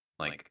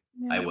 Like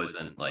I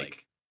wasn't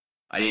like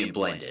I didn't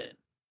blend in.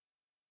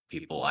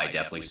 I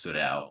definitely stood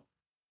out,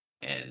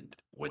 and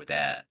with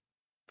that,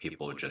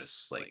 people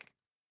just like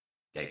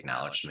they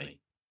acknowledged me,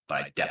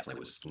 but I definitely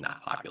was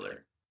not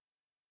popular.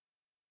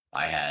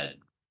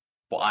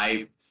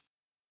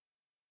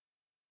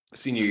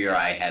 Senior year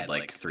I had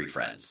like 3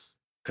 friends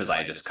because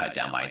I just cut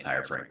down my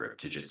entire friend group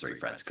to just 3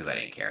 friends because I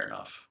didn't care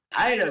enough.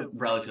 I had a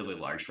relatively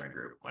large friend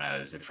group when I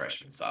was a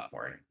freshman,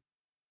 sophomore.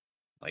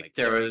 Like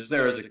there was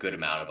a good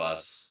amount of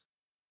us,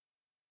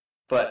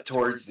 but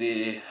towards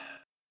the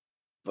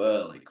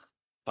like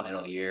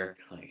final year,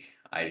 like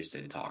I just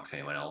didn't talk to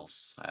anyone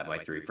else. I have my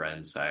 3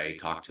 friends I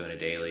talked to on a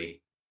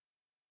daily,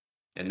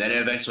 and then it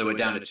eventually went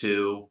down to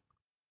 2.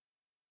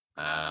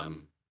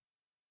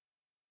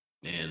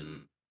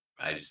 And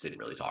I just didn't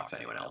really talk to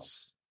anyone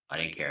else. I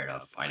didn't care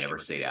enough. I never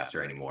stayed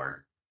after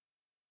anymore.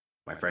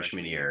 My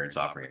freshman year and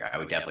sophomore year, I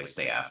would definitely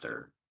stay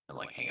after and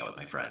like hang out with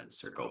my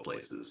friends or go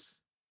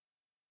places.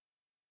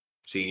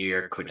 Senior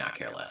year, could not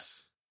care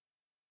less.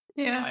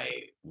 Yeah.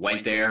 I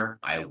went there,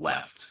 I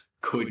left.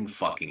 Couldn't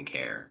fucking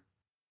care.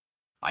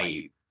 I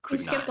You could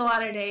skipped not. a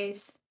lot of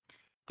days.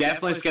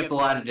 Definitely skipped a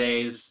lot of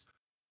days.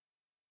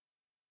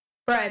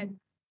 Fred,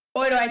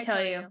 what do I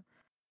tell you?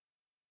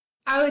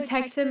 I would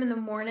text him in the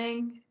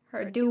morning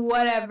or do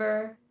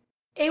whatever.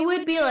 It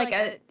would be like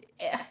I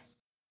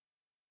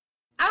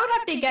would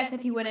have to guess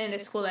if he went into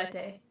school that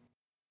day.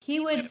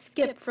 He would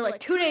skip for like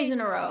 2 days in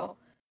a row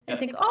and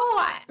think,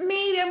 oh,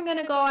 maybe I'm going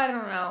to go. I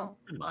don't know.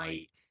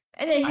 Might.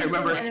 And then I he just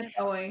remember- ended up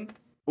going.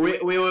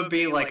 We would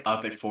be like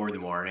up at 4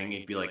 a.m.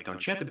 He'd be like,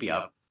 "Don't you have to be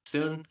up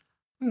soon?"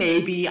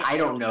 Maybe, I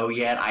don't know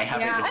yet. I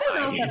haven't Yeah, I decided.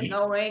 don't know if I'm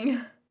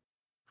going.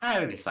 I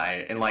haven't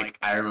decided. And like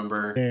I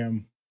remember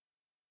Damn.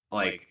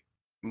 like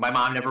my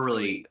mom never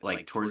really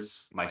like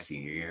towards my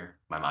senior year,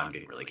 my mom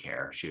didn't really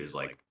care. She was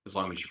like, as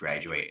long as you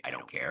graduate, I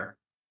don't care.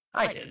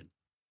 I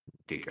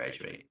did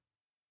graduate.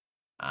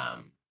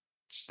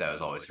 That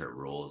was always her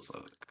rules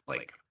of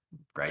like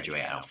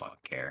graduate, I don't fucking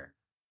care.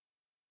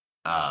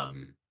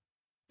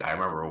 I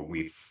remember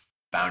we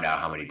found out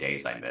how many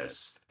days I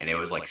missed, and it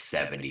was like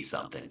 70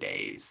 something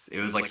days. It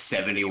was like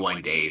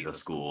 71 days of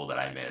school that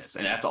I missed,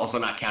 and that's also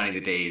not counting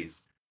the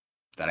days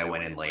that I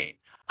went in late.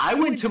 I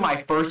went to my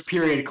first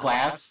period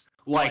class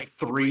like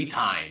 3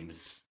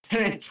 times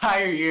that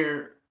entire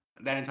year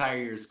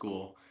of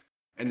school,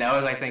 and that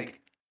was I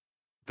think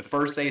the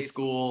first day of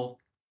school,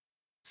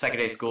 second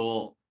day of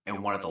school,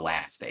 and one of the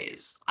last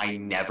days. I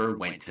never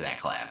went to that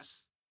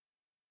class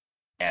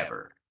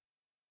ever.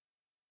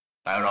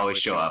 I would always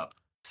show up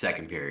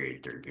second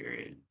period, third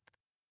period.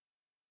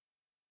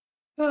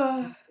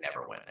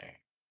 Never went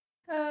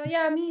there.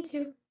 Yeah, me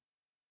too.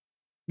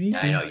 Me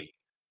Yeah, too. I know.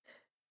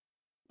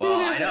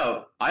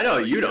 Well, I know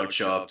you don't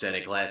show up to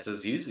any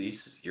classes.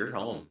 You're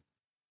home.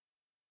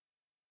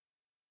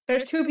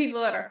 There's 2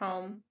 people that are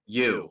home.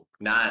 You,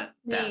 not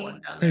that Me. one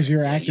down there. Because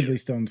you're Yeah, actively you.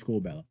 still in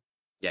school, Bella.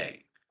 Yeah.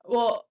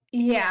 Well,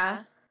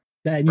 yeah.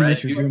 That and you Brad,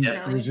 missed your you Zoom,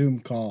 definitely- your Zoom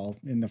call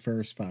in the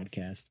first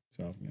podcast.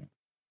 So, you know.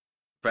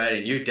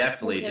 Brandon, you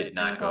definitely Okay, did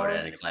not go to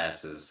Nicole. any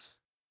classes.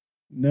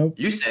 Nope.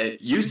 You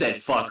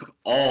said fuck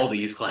all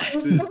these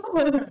classes.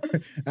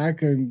 I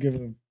couldn't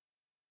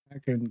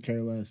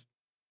care less.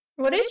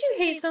 What did you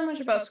hate so much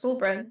about school,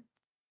 Brent?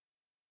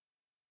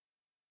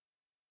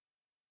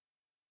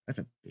 That's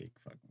a big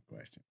fucking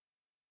question.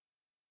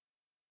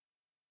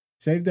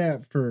 Save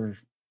that for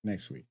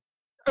next week.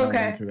 I'll Okay,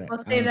 answer that. we'll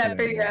I'll save answer that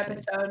for your next week.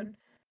 episode.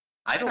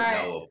 I don't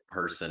Alright. know a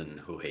person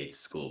who hates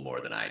school more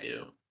than I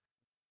do.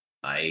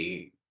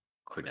 I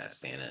could not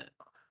stand it.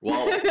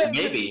 Well,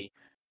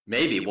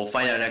 maybe we'll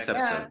find out next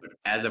episode. Yeah. But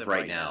as of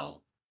right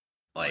now,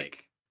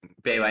 like,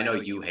 babe, I know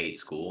you hate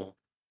school.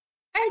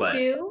 I But-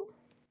 do.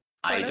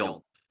 I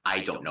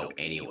don't know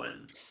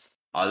anyone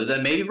other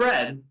than maybe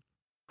Brad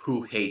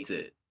who hates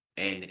it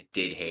and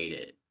did hate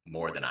it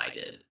more than I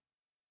did.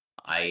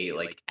 I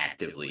like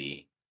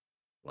actively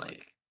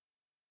like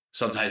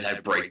sometimes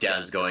had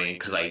breakdowns going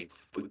because I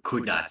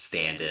could not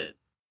stand it.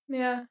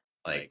 Yeah.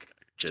 Like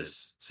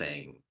just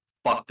saying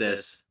fuck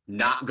this,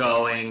 not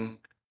going,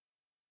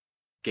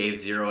 gave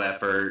 0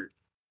 effort.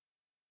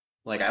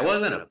 Like I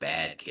wasn't a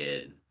bad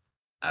kid.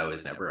 I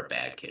was never a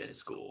bad kid in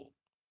school.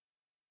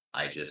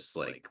 I just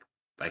like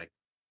I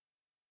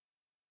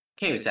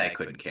can't even say I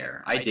couldn't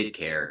care. I did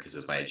care because it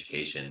was my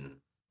education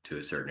to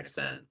a certain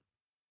extent,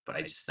 but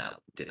I just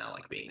did not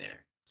like being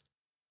there.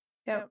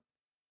 Yep.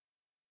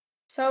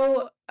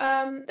 So,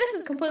 this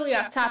is completely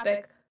off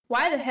topic.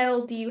 Why the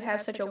hell do you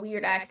have such a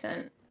weird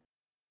accent?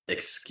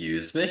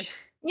 Excuse me?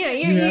 Yeah,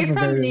 You have you're a from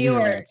very New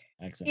weird York.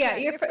 accent.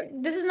 Yeah,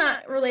 this is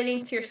not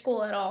relating to your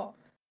school at all.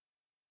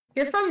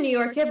 You're from New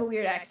York. You have a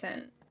weird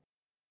accent.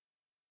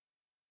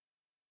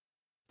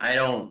 I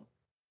don't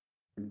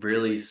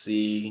really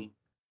see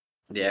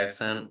the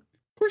accent.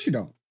 Of course you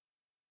don't.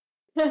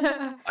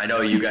 I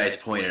know you guys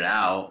pointed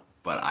out,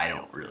 but I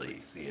don't really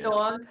see it.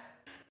 Dog.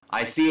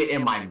 I see it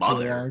in my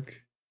mother. Dog.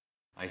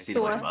 I see it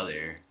in my Sure.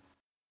 mother,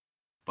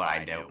 but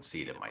I don't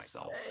see it in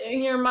myself.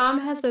 Your mom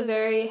has a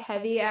very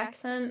heavy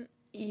accent.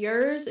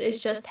 Yours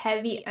is just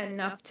heavy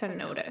enough to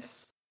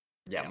notice.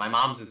 Yeah, my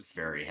mom's is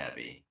very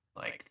heavy.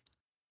 Like,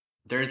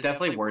 there's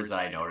definitely words that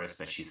I notice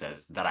that she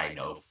says that I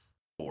know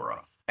for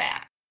a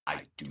fact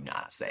I do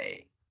not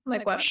say.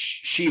 Like what?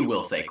 She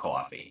will say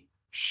coffee.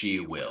 She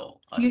will.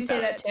 You say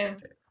that too.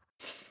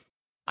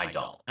 I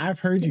don't. I've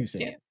heard you say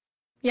Yeah. it.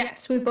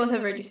 Yes, we both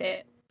have heard you say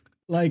it.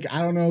 Like,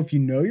 I don't know if you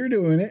know you're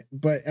doing it,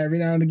 but every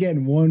now and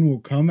again, one will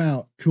come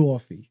out,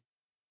 coffee.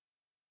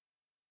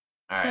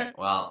 All right.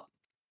 Well,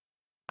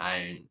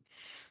 I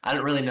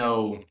don't really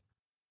know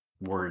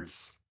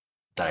words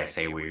that I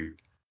say weird.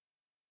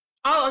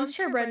 Oh, I'm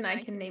sure Brett and I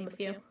can name a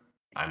few.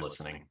 I'm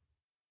listening.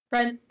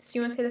 Brett, do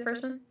you want to say the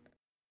first one?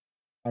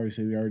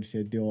 Obviously, we already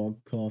said dog,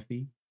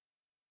 coffee.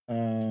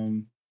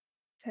 It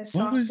says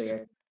What sauce was-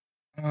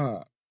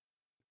 weird.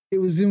 It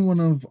was in one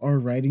of our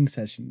writing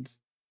sessions.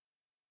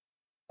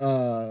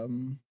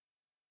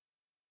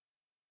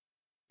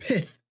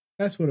 Pith.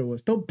 That's what it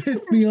was. Don't piss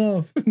me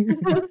off.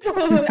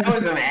 That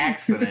was an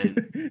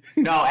accident.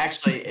 No,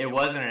 actually, it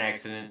wasn't an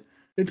accident.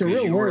 It's a because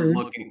real you were word.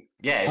 looking.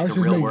 Yeah, I it's was a just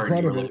real making word.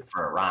 fun You of were it. looking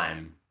for a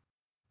rhyme.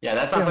 Yeah,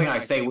 that's not Yeah. something I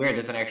say weird.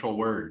 That's an actual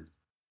word.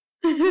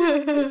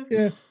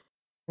 Yeah.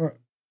 Well,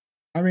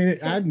 I mean,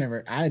 I'd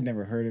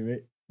never heard of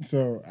it,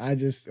 so I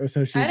just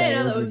associate I didn't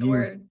know that that word was with a you.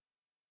 word.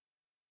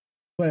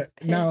 But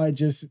Pith. now I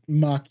just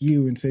mock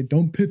you and say,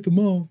 "Don't pit them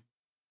off."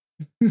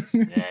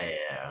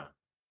 Yeah.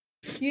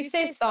 You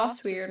say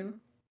sauce weird.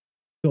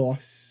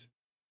 Sauce.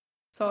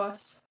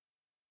 Sauce.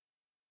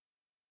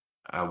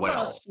 What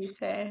else? do you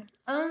say?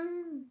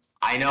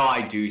 I know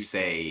I do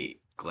say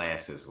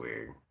glasses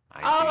weird.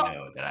 I Oh. do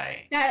know that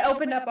I. That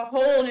opened up a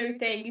whole new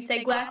thing. You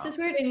say glasses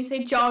weird and you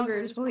say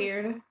joggers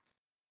weird.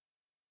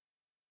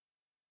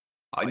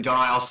 Don't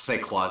I also say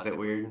closet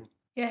weird?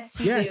 Yes,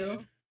 you Yes.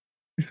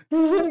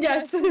 do.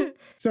 Yes.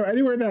 So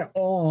anywhere that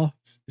all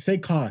say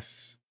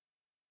costs.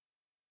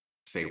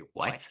 Say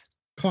what?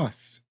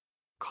 Costs.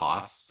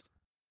 Cost?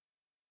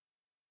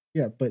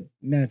 Yeah, but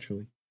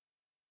naturally.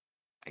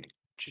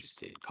 Just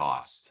did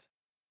cost.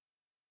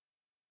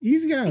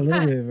 He's got a He little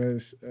kinda-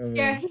 bit of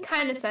Yeah, he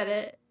kind of said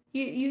it.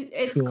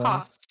 It's Cool.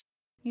 cost.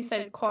 You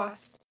said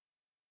cost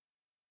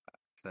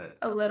That's it.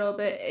 a little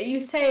bit. You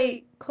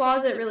say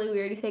closet really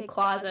weird. You say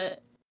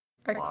closet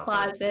or Closet.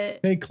 closet.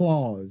 say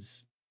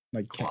claws.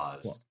 Like cat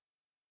Claws. claw.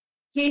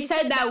 He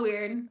said that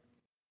weird.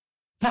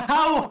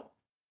 How?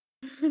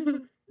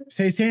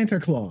 Say Santa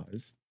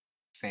Claus.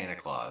 Santa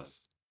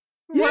Claus.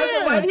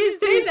 Why do you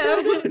say he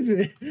still that? does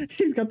it.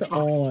 He's got the Oh,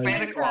 all.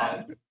 Santa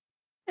Claus.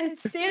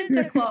 It's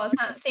Santa Claus,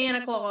 not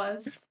Santa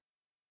Claus.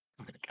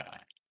 Oh my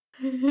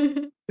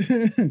god.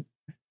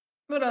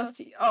 What else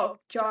do you... Oh,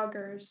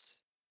 joggers.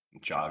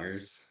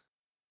 Joggers.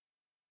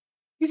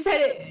 You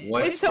said it.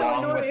 What's it's so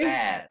wrong annoying. with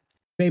that?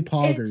 Say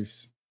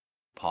poggers.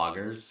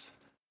 Poggers.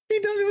 He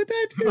does it with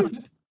that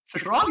too.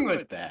 What's wrong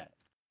with that?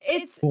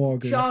 It's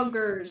Poggers.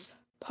 joggers.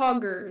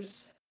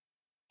 Poggers.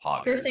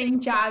 Poggers. You're saying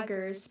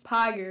joggers.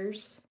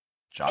 Poggers.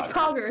 Joggers. It's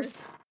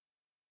poggers.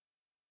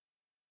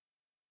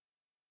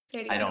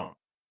 Say it I again. don't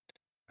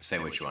say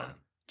which one.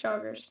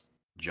 Joggers.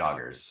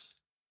 Joggers.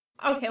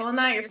 Okay, well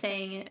now you're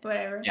saying it.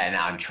 Whatever. Yeah,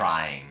 now I'm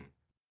trying.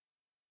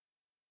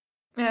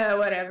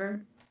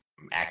 Whatever.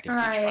 I'm actively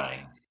Alright.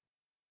 trying.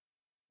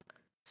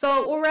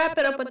 So we'll wrap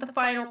it up with the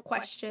final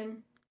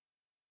question.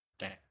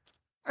 Okay.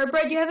 Or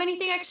Brett, do you have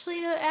anything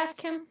actually to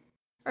ask him?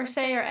 Or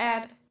say or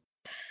add?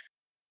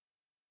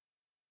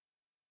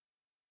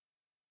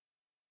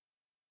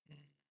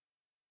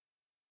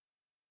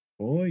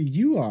 Boy,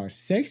 you are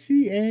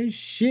sexy as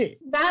shit.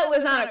 That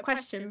was not a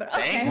question, but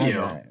okay. Thank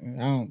you. I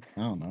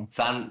don't know.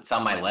 It's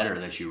on my letter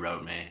that you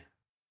wrote me,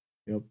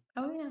 Yep.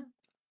 Oh yeah.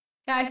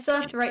 Yeah, I still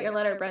have to write your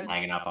letter, Brent.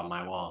 hanging up on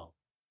my wall.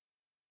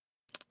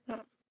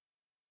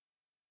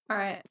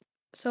 Alright.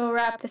 So we'll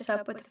wrap this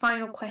up with the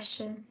final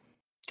question.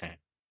 Okay.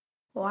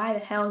 Why the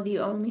hell do you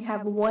only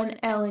have one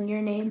L in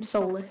your name,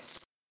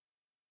 Soulless?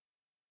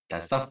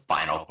 That's the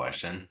final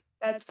question.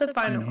 That's the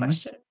final Mhm.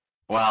 question.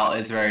 Well,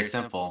 it's very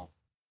simple.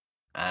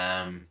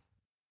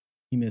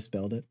 He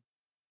misspelled it.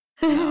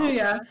 No.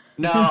 Yeah.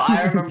 No,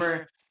 I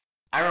remember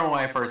when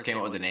I first came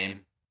up with the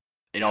name,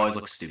 it always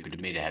looked stupid to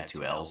me to have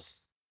two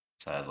L's.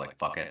 So I was like,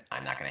 fuck it,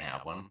 I'm not gonna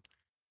have one.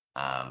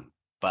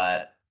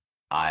 But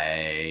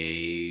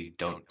I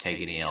don't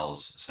take any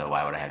L's, so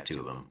why would I have two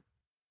of them?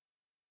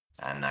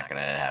 I'm not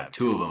gonna have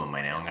two of them in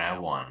my name, I'm gonna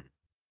have one.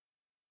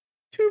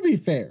 To be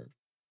fair,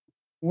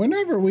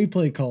 whenever we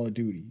play Call of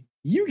Duty,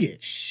 you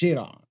get shit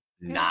on.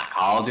 Not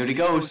Call of Duty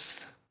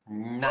Ghosts.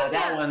 Not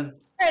that one.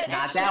 Brett,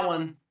 Not that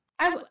one.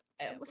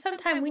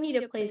 Sometime we need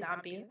to play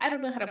zombies. I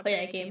don't know how to play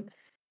that game.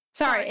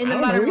 Sorry, in the I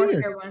don't know Modern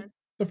either. Warfare one.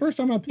 The first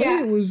time I played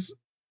Yeah. it was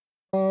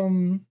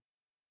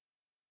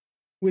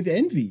with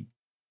Envy.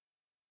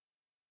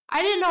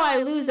 I didn't know I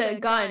lose a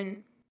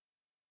gun.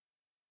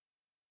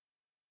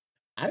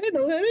 I didn't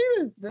know that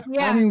either.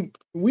 Yeah. I mean,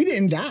 we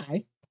didn't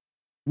die.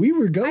 We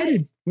were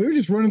goaded. We were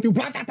just running through.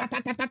 Blah, blah, blah,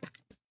 blah, blah, blah.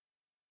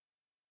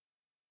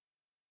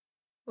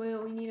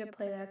 Well, we need to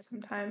play that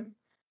sometime.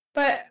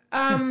 But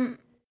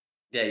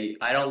Yeah,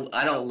 I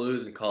don't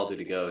lose in Call of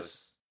Duty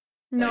Ghosts.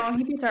 no,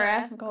 he beats our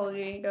ass in Call of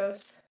Duty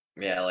Ghosts.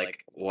 Yeah,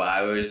 like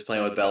I was just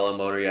playing with Bella and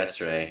Motor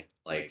yesterday.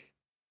 Like,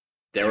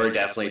 there were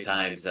definitely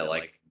times that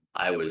like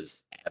I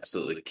was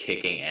absolutely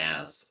kicking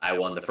ass. I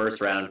won the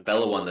first round.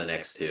 Bella won the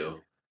next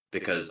two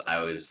because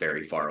I was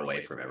very far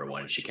away from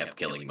everyone. She kept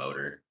killing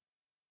Motor.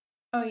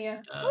 Oh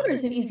yeah,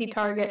 Motor's an easy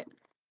target.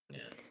 Yeah.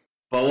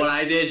 But when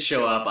I did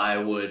show up, I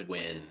would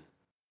win.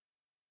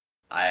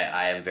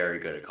 I am very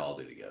good at Call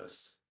of Duty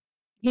Ghosts.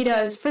 He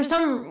does. For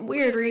some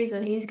weird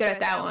reason, he's good at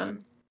that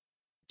one.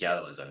 The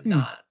other ones I'm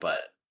not,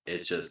 but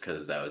it's just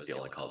because that was the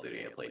only Call of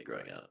Duty I played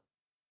growing up.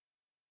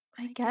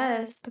 I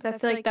guess, but I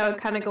feel like that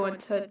would kind of go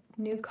into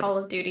new Call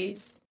of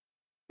Duties.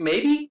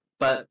 Maybe,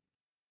 but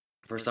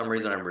for some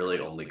reason, I'm really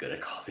only good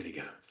at Call of Duty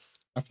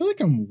Ghosts. I feel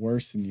like I'm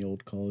worse than the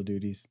old Call of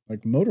Duties.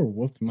 Like Motor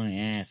whooped my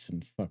ass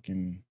and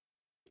fucking.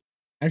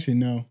 Actually,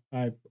 no.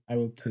 I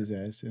whooped his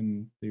ass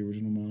in the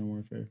original Modern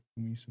Warfare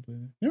when we used to play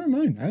that. Never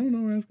mind. I don't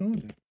know where I was going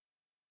with that.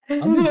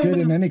 I'm just good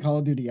in any Call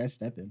of Duty I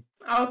step in.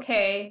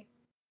 Okay.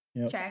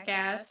 Yep.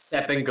 Jackass.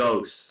 Step in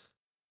Ghosts.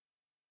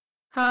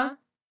 Huh?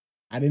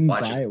 I didn't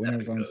Watch buy it it when it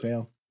was step in on Ghosts.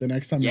 sale. The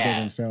next time it goes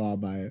on sale, I'll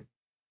buy it.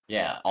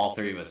 Yeah, all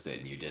three of us did,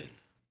 and you didn't.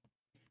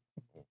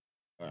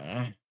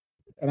 And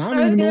I don't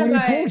even know when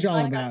I told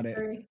y'all about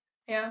it.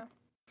 Yeah.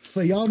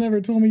 But y'all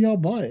never told me y'all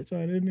bought it, so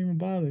I didn't even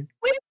bother.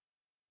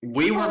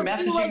 We were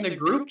messaging the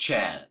group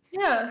chat.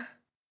 Yeah.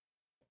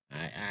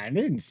 I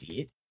didn't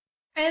see it.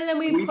 And then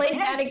we played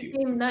had that to.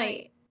 same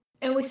night.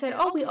 And we said,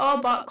 oh, we all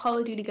bought Call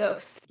of Duty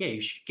Ghosts. Yeah, you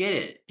should get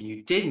it, and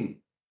you didn't.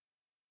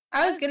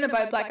 I was going to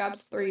buy Black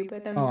Ops 3,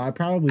 but then... Oh, I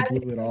probably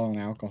blew it all in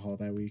alcohol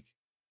that week.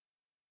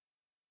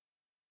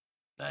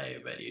 I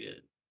bet you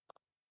did.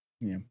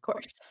 Yeah. Of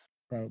course.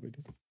 Probably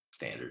did.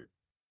 Standard.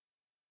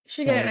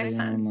 Should get it next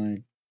time. On,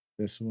 like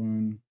this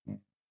one. One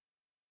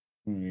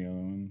of the other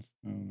ones.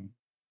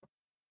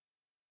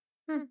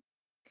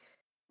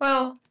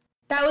 Well,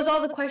 that was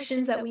all the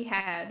questions that we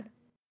had.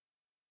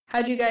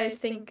 How'd you guys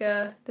think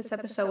this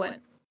episode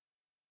went?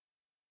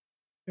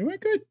 It went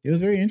good. It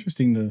was very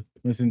interesting to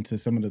listen to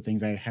some of the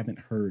things I haven't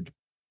heard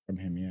from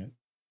him yet.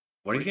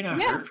 What have you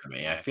not heard from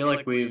me? I feel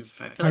like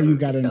How you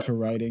got discussed. into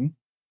writing.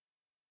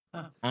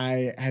 Huh.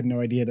 I had no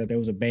idea that there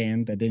was a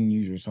band that didn't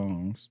use your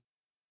songs.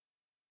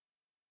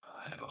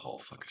 I have a whole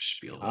fucking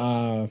spiel.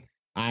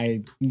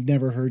 I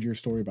never heard your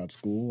story about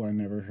school. I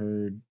never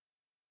heard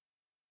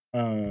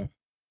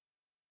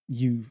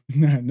you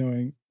not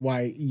knowing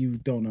why you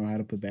don't know how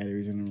to put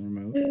batteries in a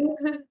remote.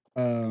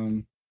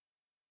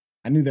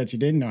 I knew that you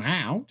didn't know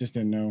how, just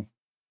didn't know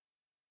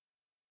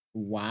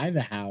why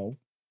the how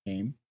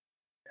came.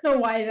 No,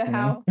 why the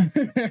how?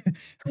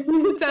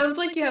 It sounds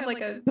like you have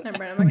like a... Never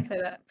mind, I'm not going to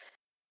say that.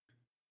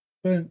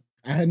 But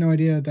I had no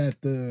idea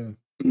that the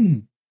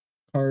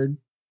card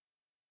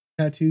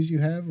tattoos you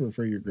have were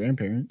for your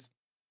grandparents.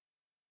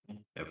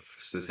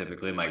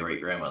 Specifically, my great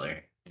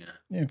grandmother. Yeah.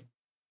 Yeah.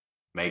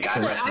 May God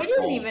rest I her soul.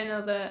 didn't even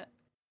know that.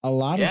 A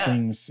lot of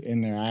things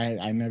in there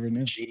I never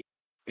knew.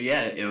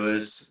 It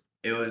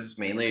was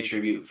mainly a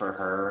tribute for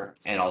her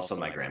and also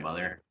my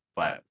grandmother.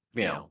 But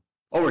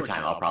over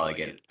time, I'll probably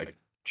get a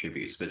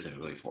tribute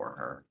specifically for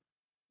her.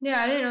 Yeah,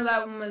 I didn't know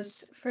that one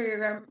was for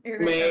your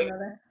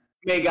grandmother.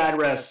 May God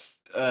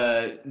rest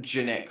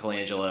Jeanette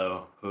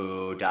Colangelo,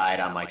 who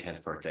died on my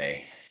 10th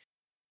birthday.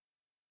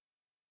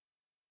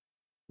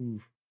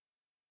 Oof.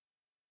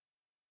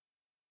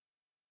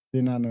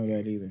 Did not know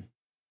that either.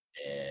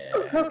 Yeah.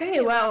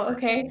 Okay, wow,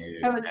 okay.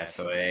 Passed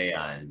away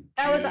on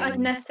that was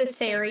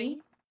unnecessary.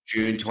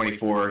 June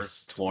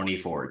 24th,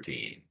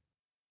 2014.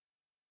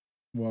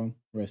 Well,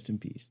 rest in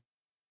peace.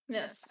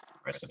 Yes.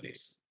 Rest in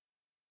peace.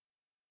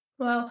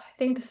 Well, I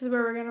think this is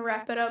where we're going to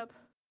wrap it up.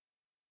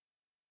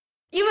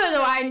 Even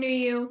though I knew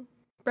you,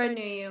 Brett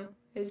knew you,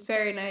 it was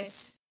very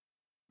nice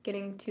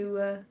getting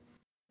to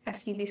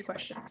ask you these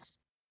questions.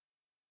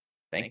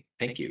 Thank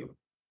you.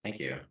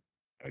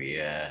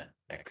 We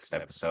next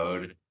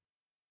episode.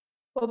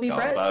 We'll be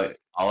It's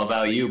all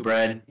about you,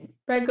 Brett.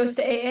 Brett goes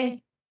to AA.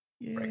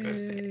 Brett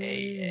goes to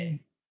AA.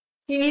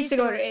 He needs to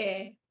go to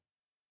AA.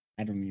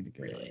 I don't need to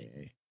go Really? to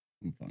AA.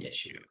 I'm fine.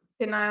 Yes, you do.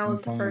 Denial is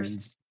the fine.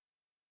 first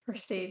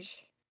stage.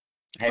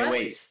 Hey, What?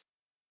 wait.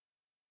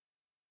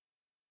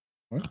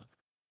 What?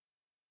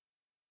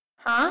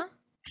 Huh?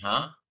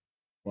 Huh?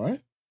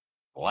 What?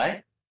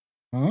 What?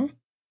 Huh?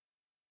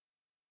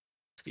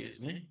 Excuse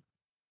me?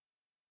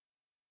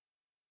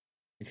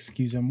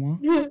 Excusez-moi?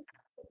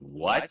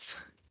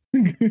 What?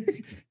 All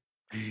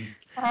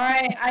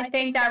right, I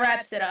think that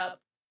wraps it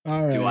up.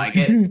 All right.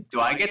 Do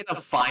I get the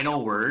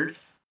final word?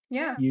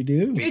 Yeah. You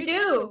do? You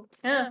do.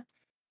 Yeah.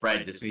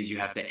 Brett, this means you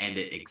have to end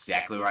it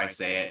exactly where I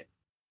say it.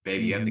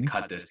 Baby, you have to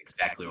cut this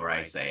exactly where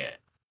I say it.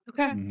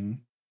 Okay. Mm-hmm.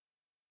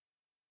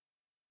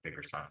 Big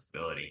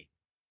responsibility.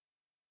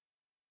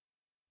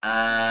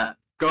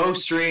 Go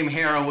stream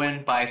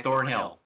Heroin by Thornhill.